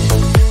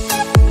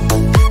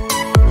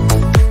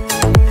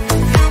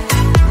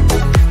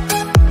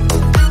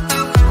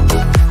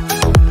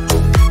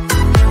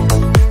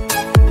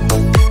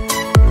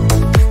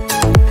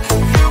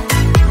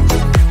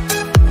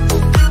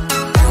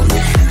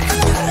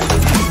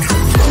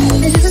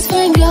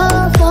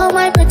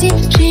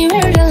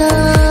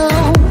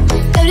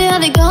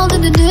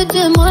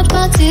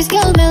 She's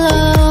girl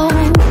mellow.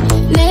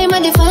 Name my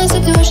divine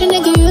situation,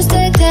 nigga, you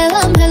stay, tell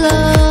I'm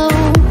hello.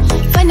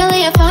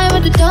 Finally I find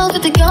what to talk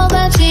with the girl,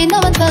 but she know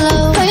what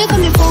fellow. Why you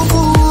come to phone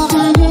for?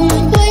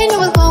 Why you know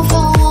what go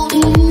for?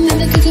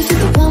 And the teacher see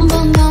the bum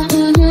bum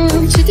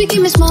bum. She think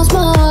give me small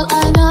small.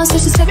 I know, so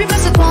she's every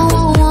person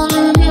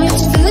wrong.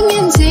 She's feeling me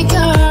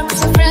insecure,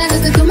 cause her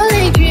friends are gonna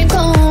late drink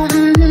on.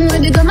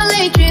 They gonna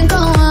late drink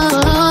on.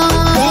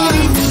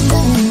 Baby,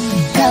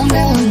 calm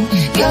down.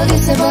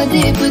 여기서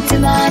어디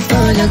붙으면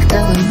oh look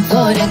down,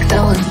 oh look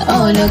down,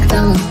 oh look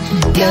down.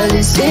 You're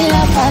the still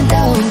a fan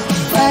down,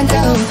 fan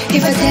down.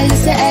 If I tell you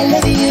say I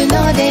love you, you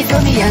know they for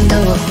me young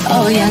go,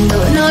 oh young go.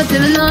 No,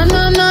 no,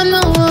 no, no,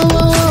 no, oh,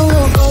 oh,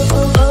 oh,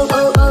 oh, oh,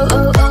 oh, oh,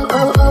 oh, oh,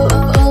 oh, oh,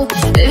 oh, oh.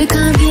 Baby,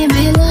 come give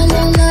me la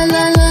la la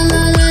la la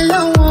la la la,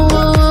 oh,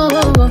 oh,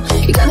 oh, oh.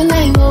 You got me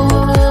like oh,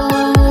 oh,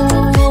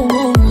 oh, oh,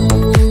 oh,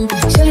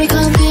 oh. Cheri,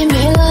 come give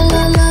me la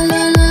la la la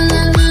la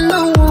la la la,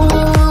 oh, oh,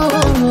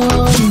 oh,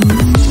 oh.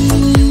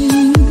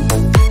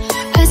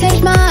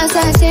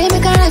 I say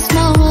make her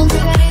small.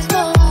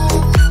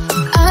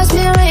 Ask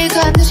me to wake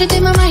up, now she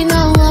take my mind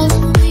now.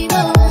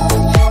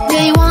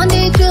 They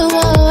wanted to,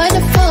 oh, I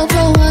the fuck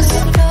was.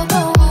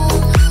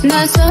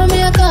 Now so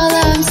me a call,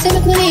 I'm say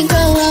make me go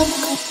up.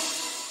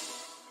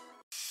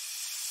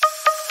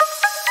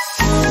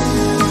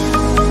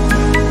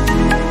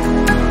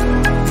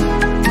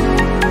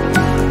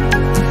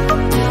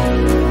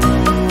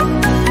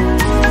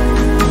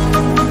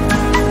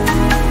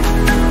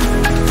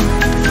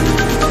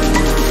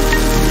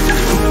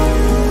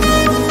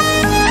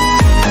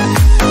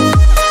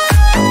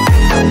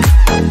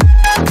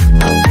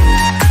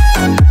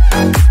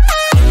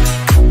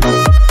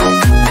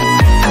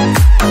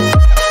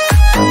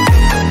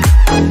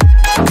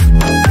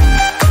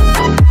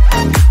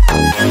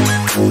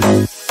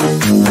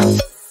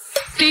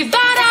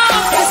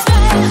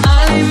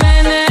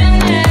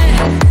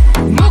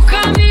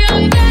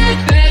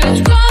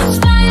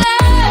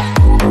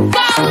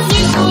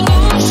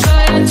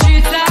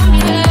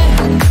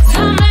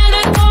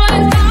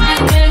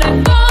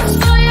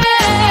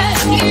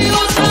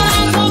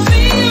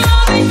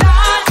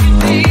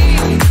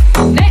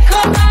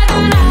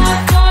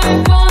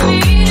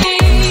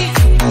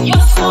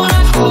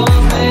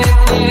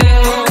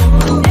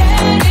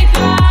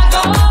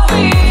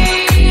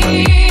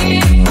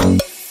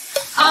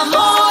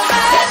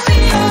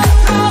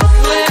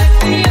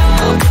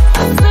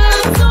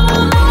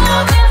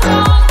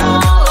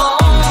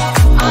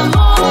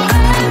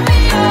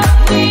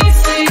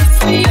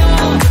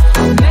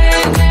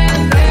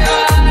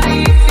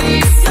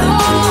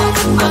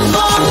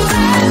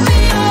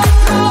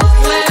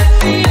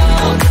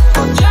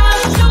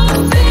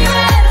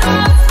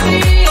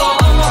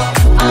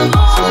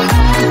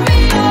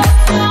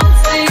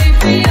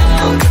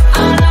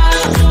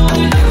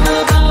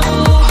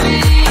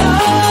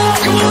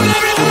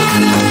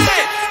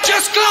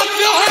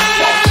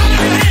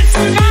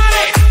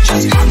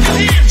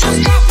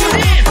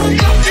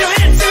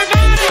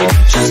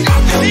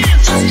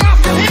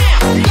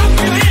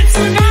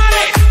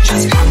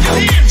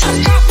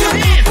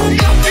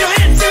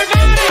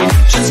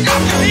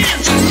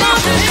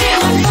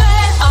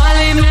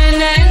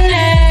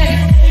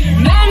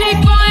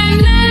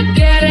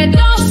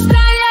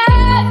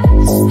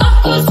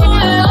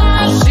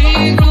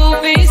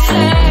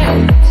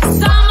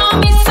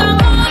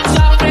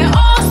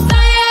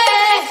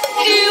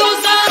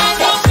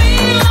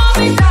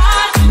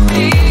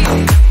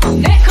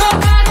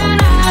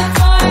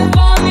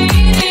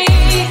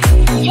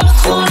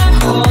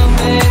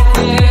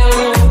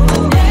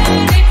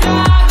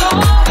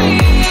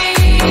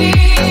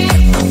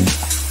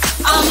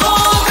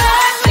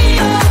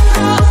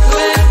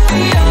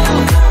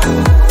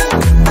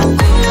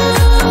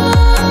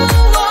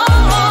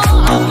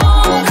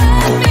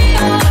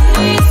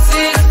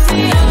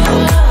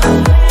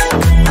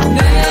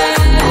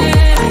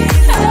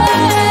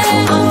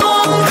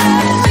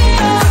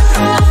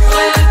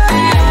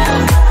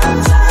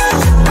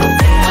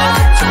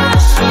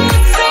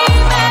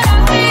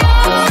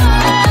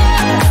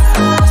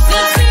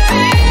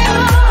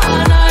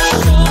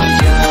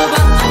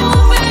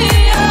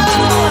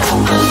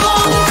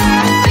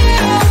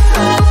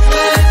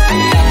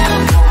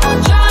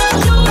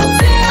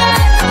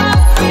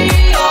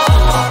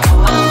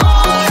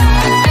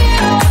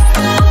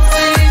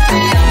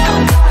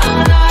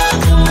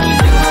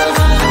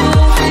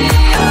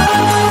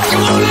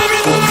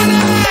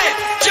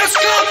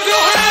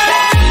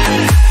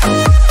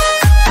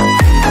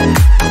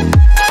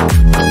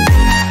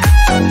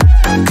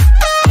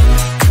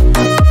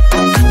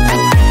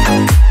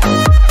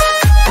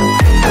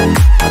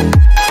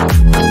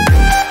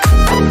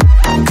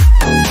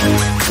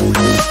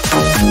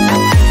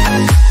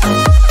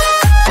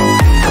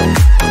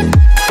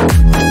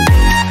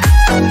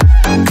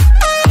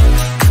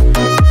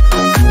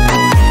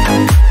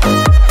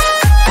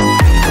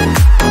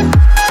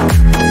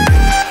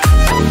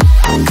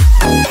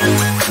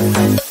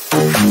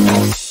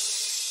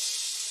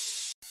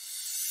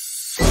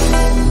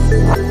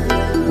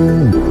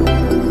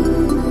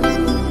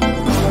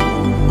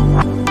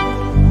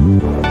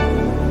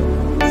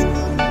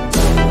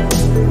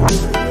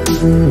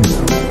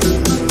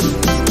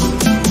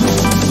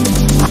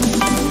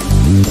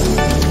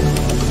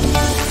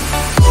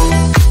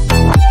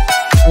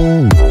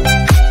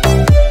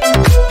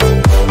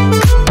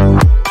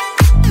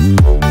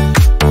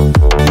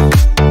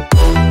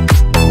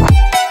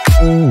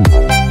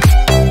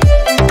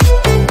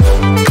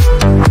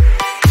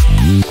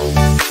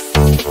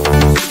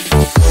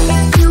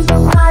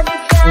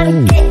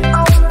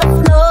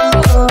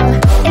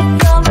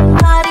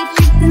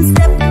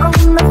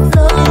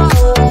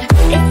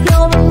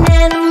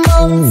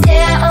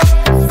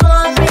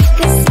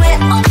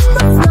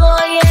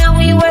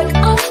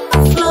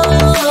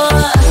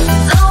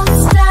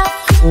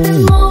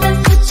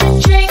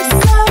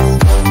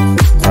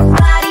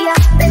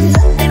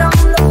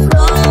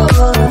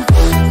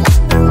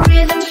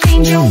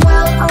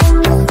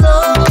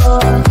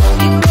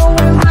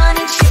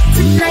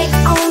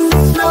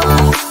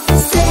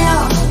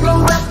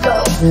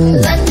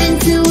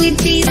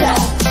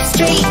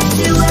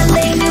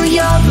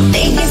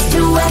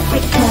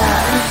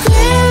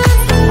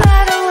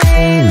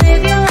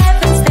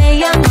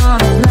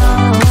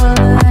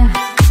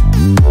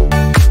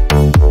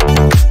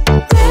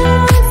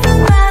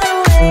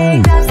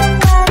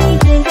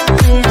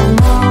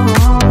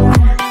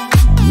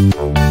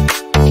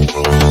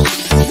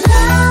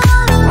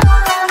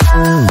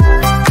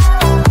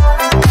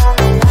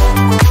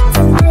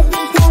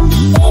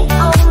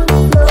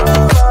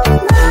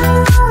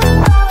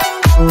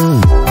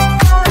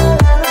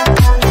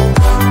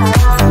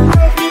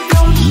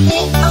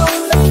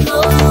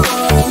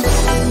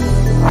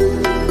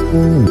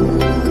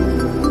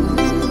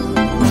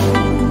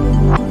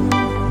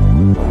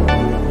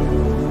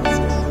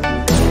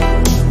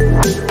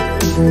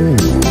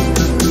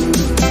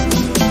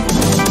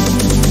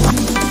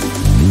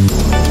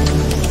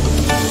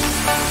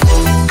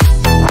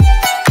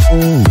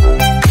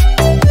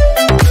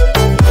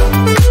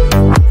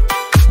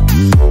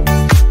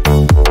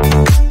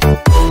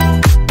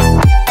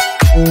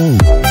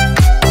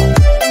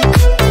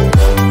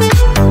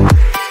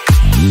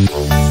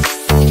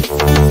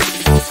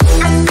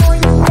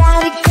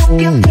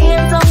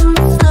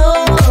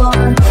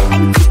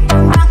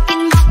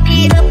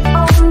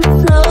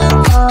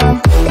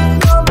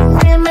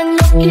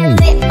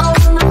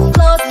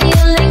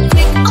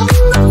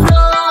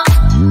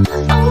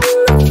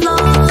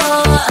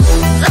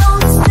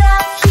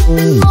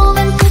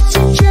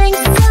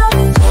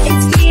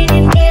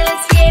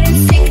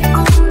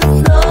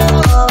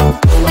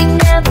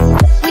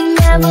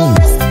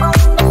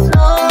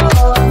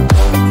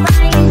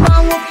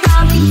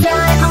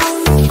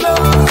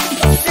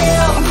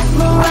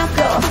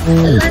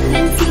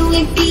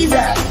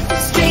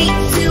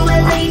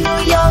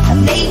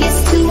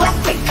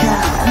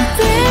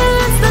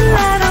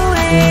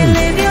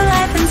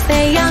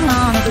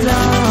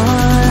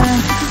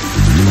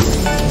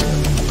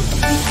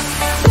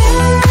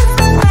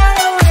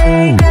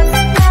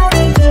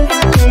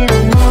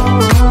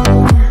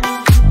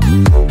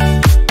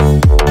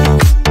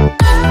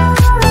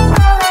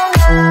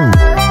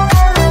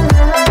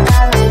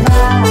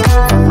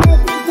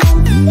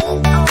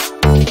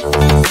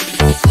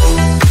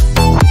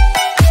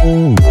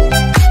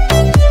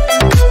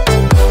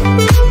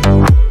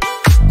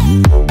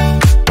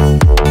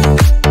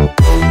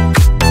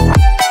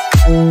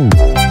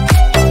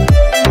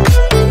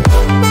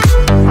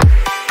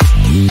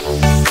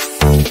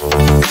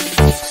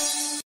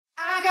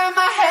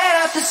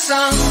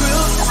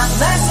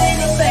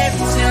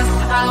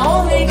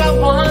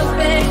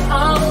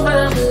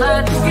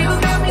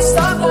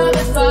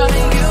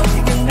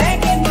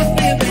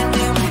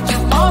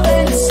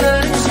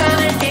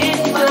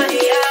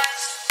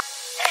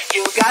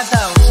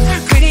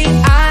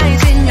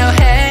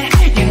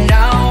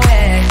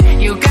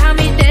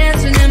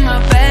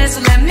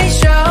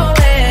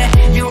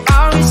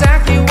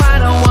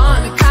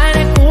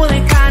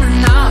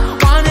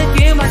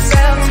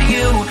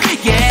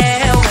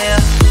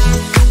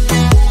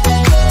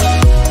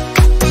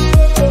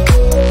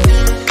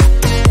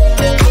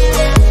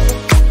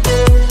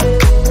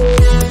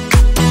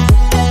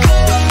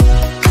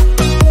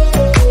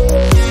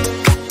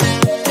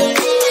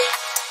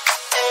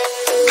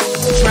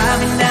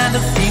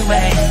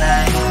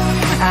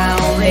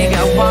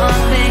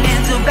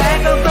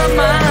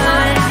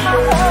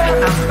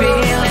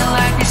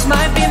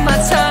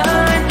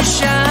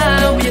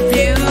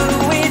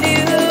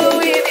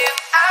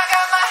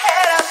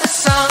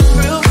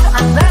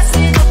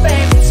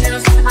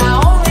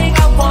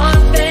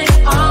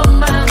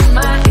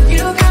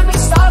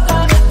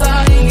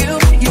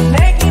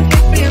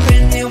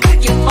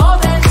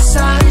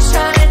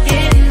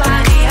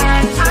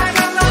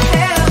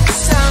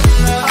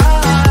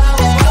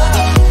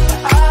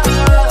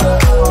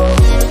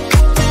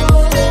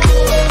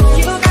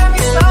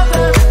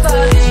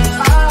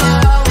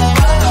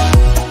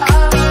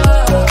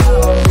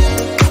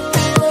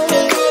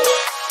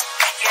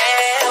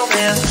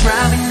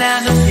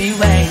 down the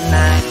freeway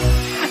night.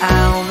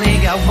 I only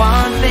got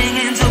one thing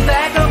in the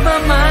back of my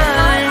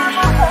mind.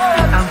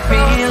 I'm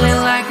feeling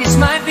like this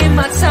might be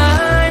my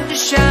time to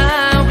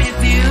shine with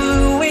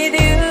you, with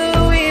you,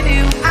 with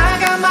you. I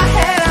got my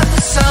head out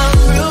the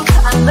sunroof,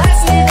 I'm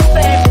listening to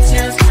favorite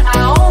tunes. I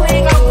only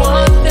got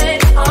one thing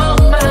on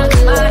my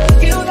mind.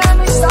 You got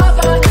me stuck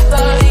on the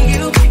thought of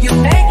you.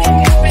 You're making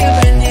me feel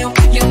brand new.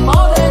 You're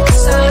more than the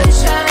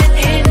sunshine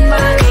in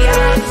my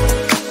eyes.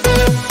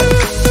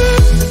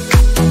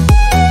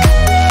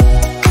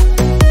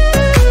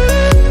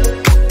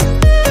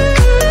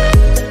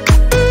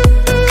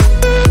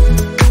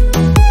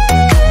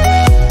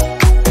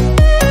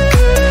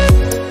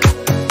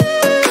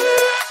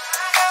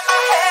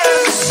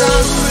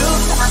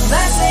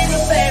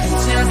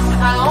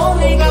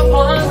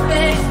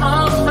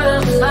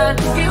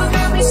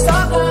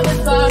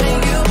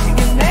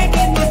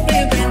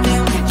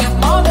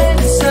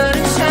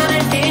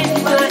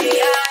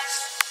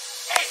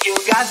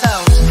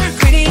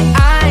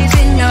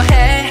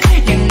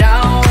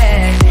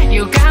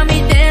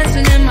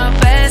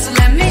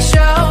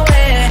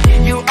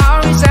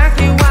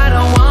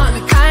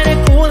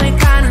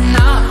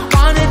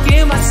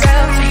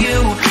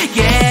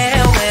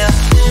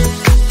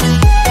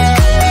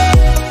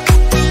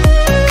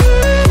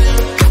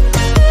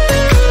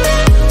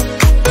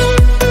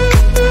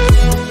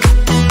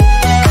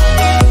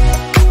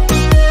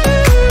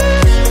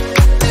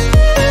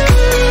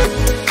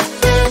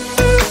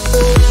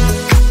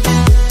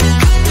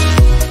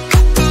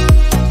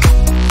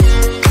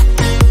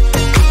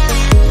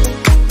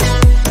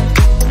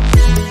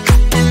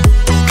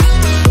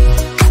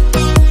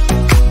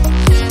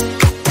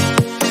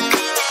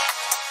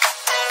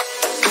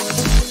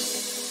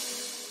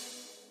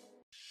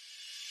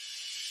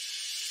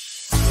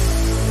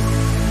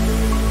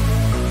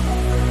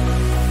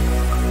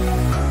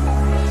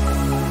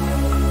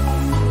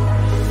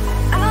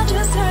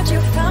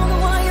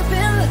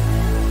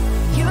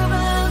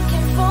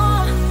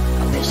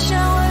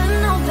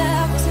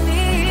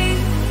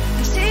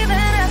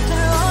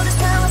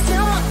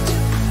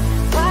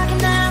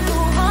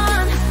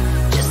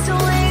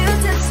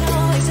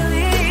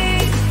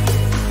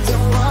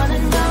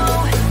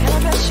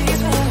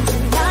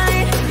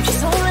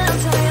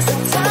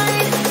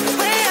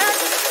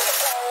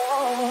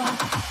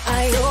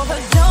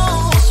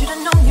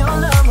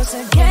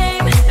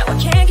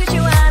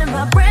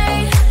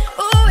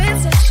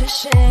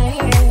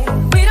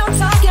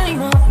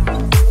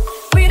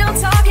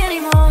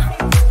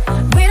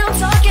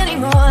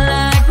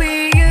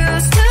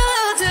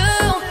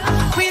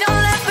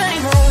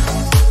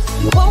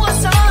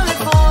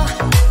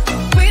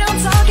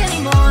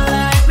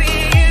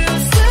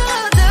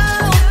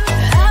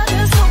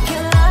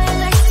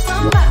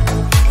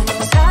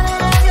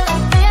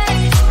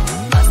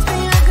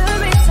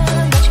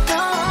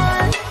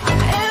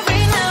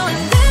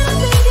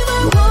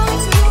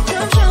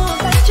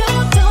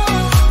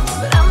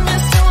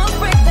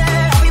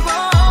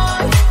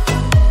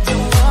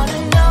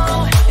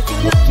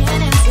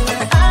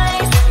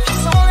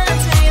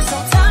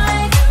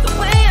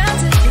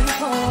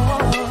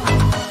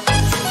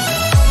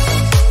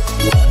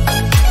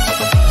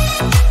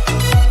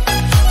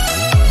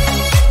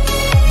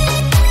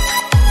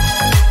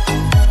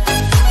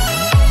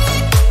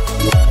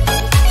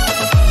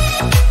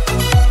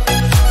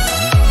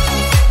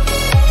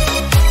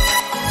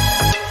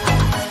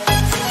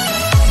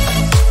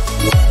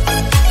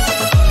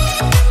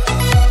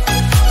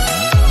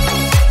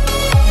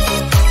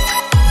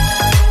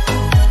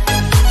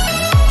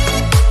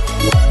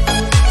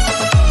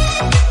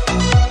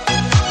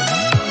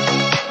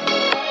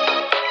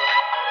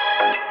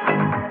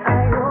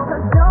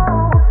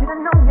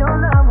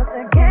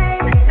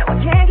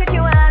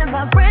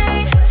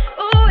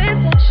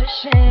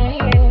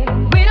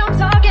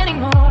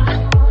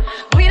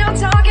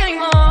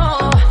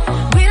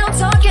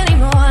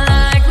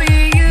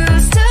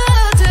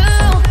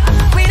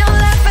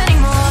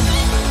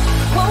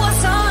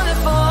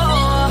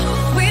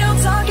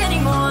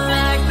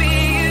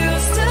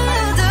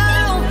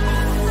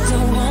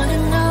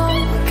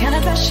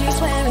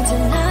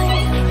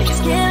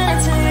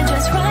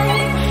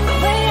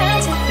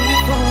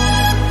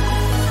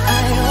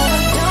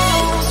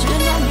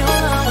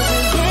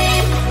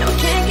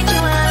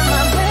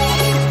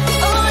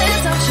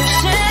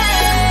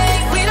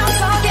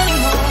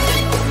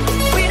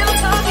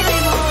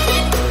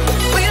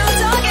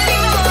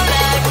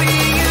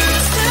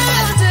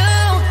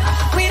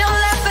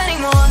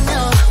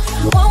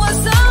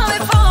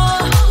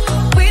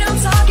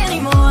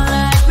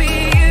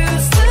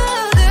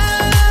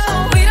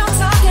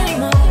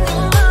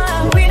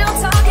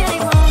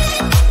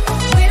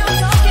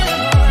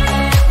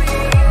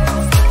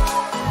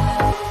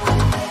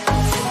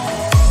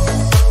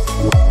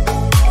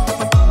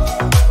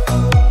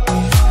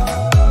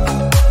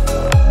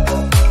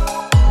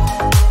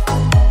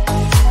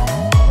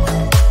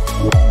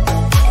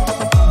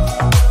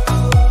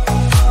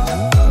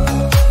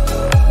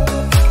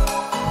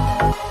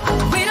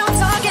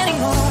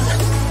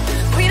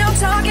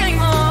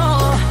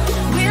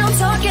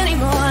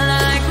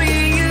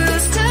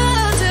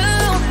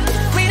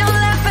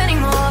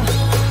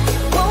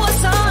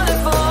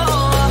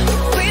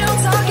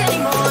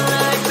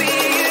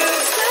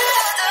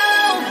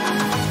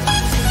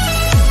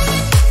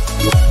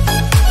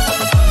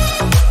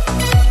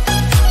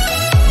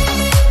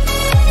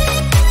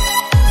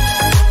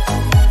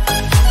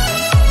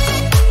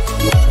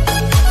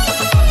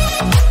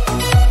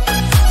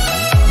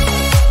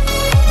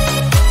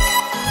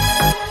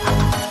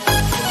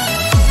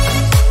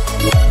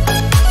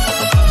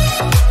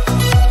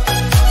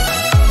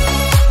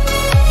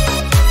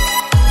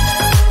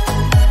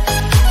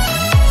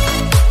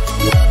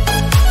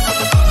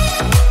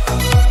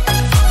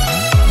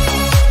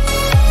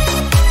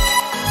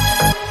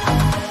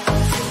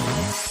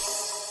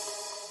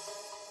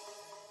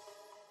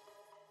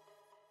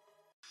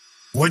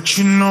 What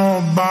you know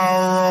about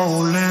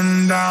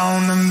rolling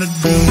down in the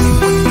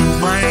deep? When your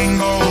brain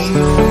goes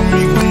numb,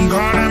 you can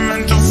call it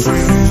mental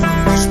freeze.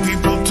 These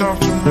people talk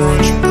too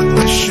much, put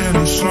this shit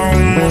in slow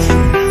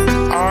motion.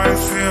 I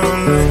feel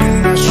like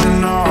an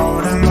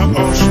astronaut in the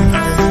ocean.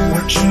 Ay,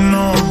 what you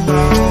know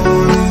about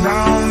rolling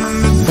down in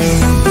the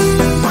deep? When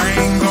your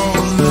brain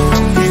goes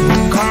numb, you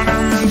can call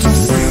it mental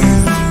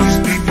freeze. These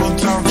people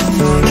talk too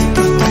much,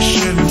 put this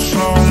shit in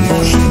slow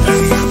motion.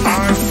 Ay,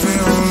 I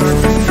feel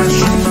like an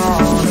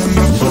astronaut in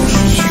the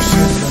ocean. She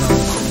said that I'm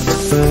cool,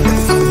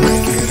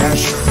 make it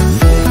astro.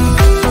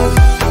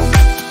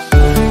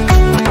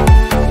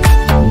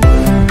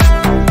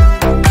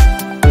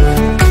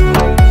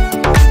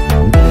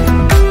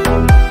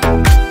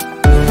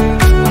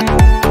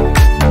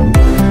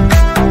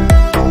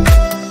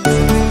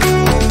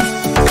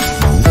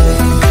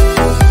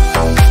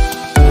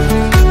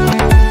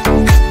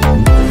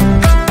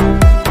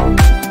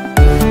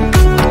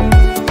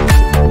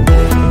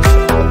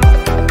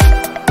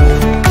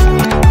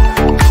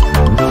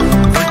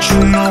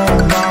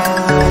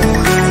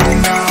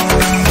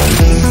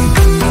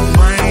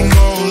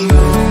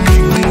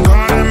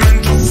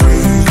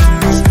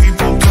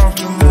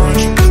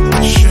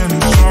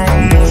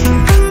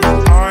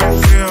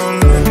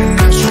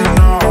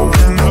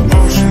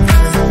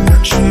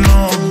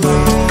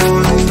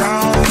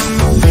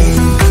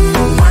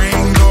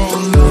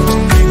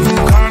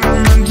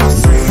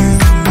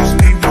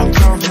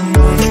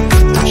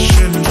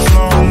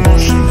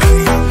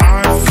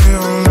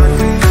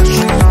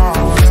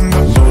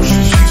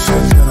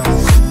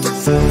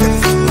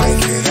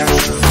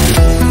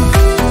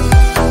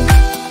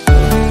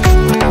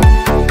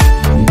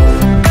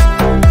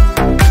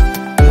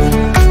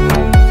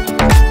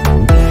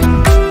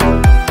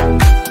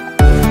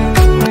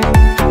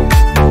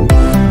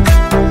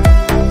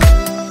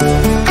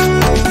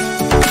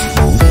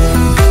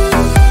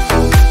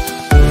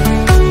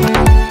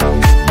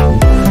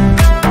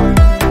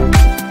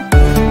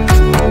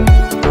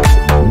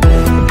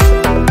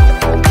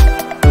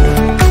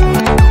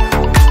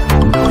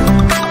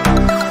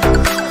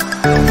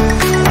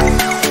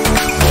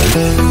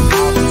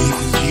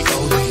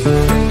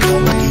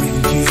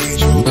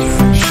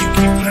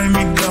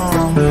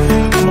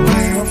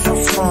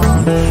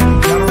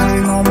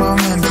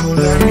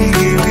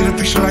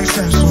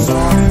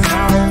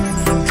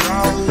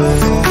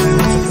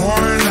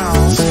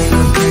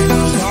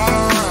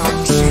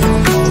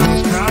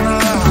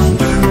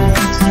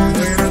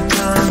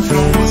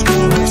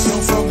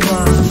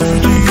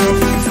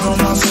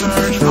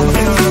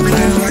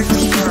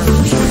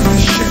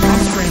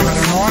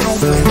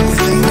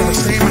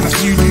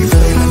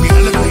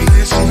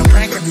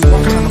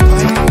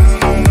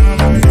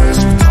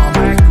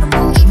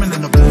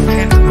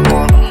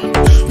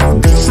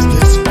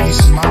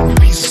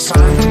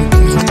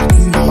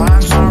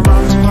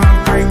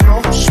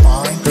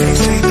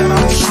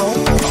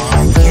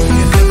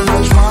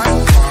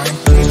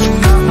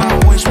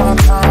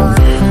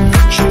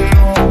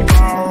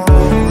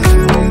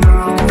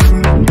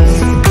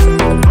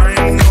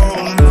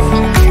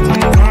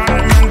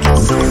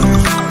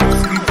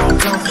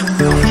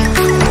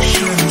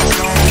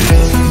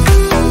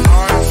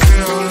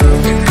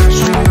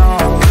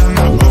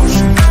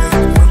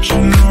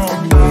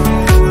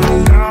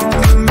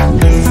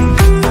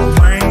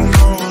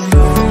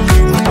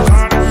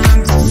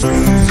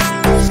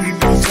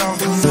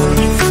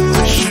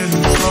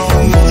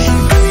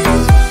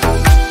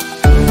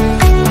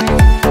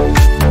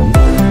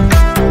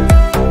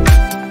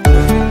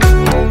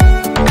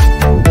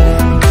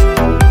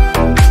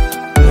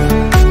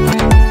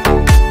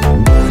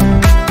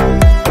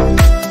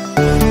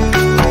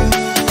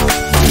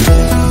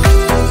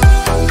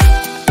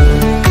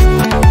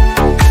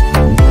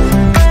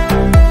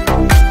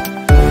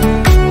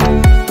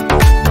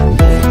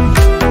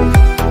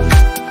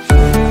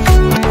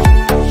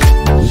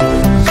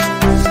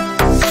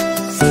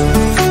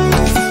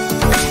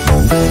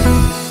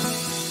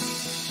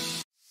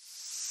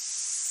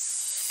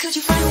 Could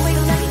you find a way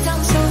to let me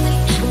down slowly?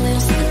 A little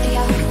sympathy,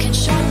 I hope you can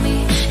show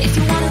me. If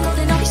you wanna go,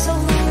 then I'll be so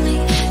lonely.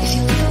 If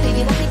you leave,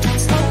 baby, let me down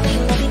slowly.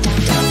 Let me down,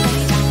 down, let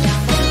me down,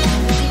 down,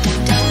 let me down,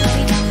 down, let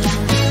me down,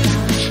 down,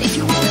 down. If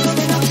you wanna go,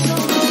 then I'll be so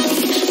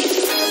lonely. If you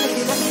leave,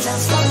 baby, let me down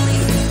slowly.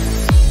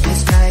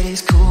 This night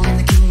is cool in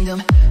the kingdom.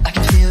 I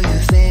can feel you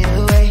fade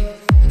away.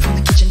 From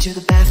the kitchen to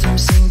the bathroom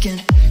sinking.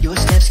 Your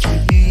steps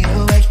keep me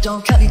awake.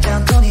 Don't cut me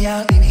down, throw me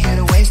out, leave me here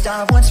to waste.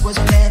 I once was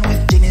a man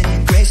with dignity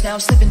and grace. Now I'm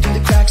slipping through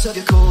the cracks of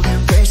your cold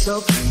embrace. So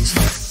please,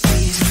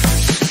 please,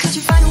 could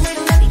you find a way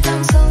to let me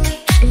down slowly?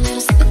 A little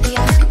sympathy,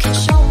 I hope you can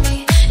show me.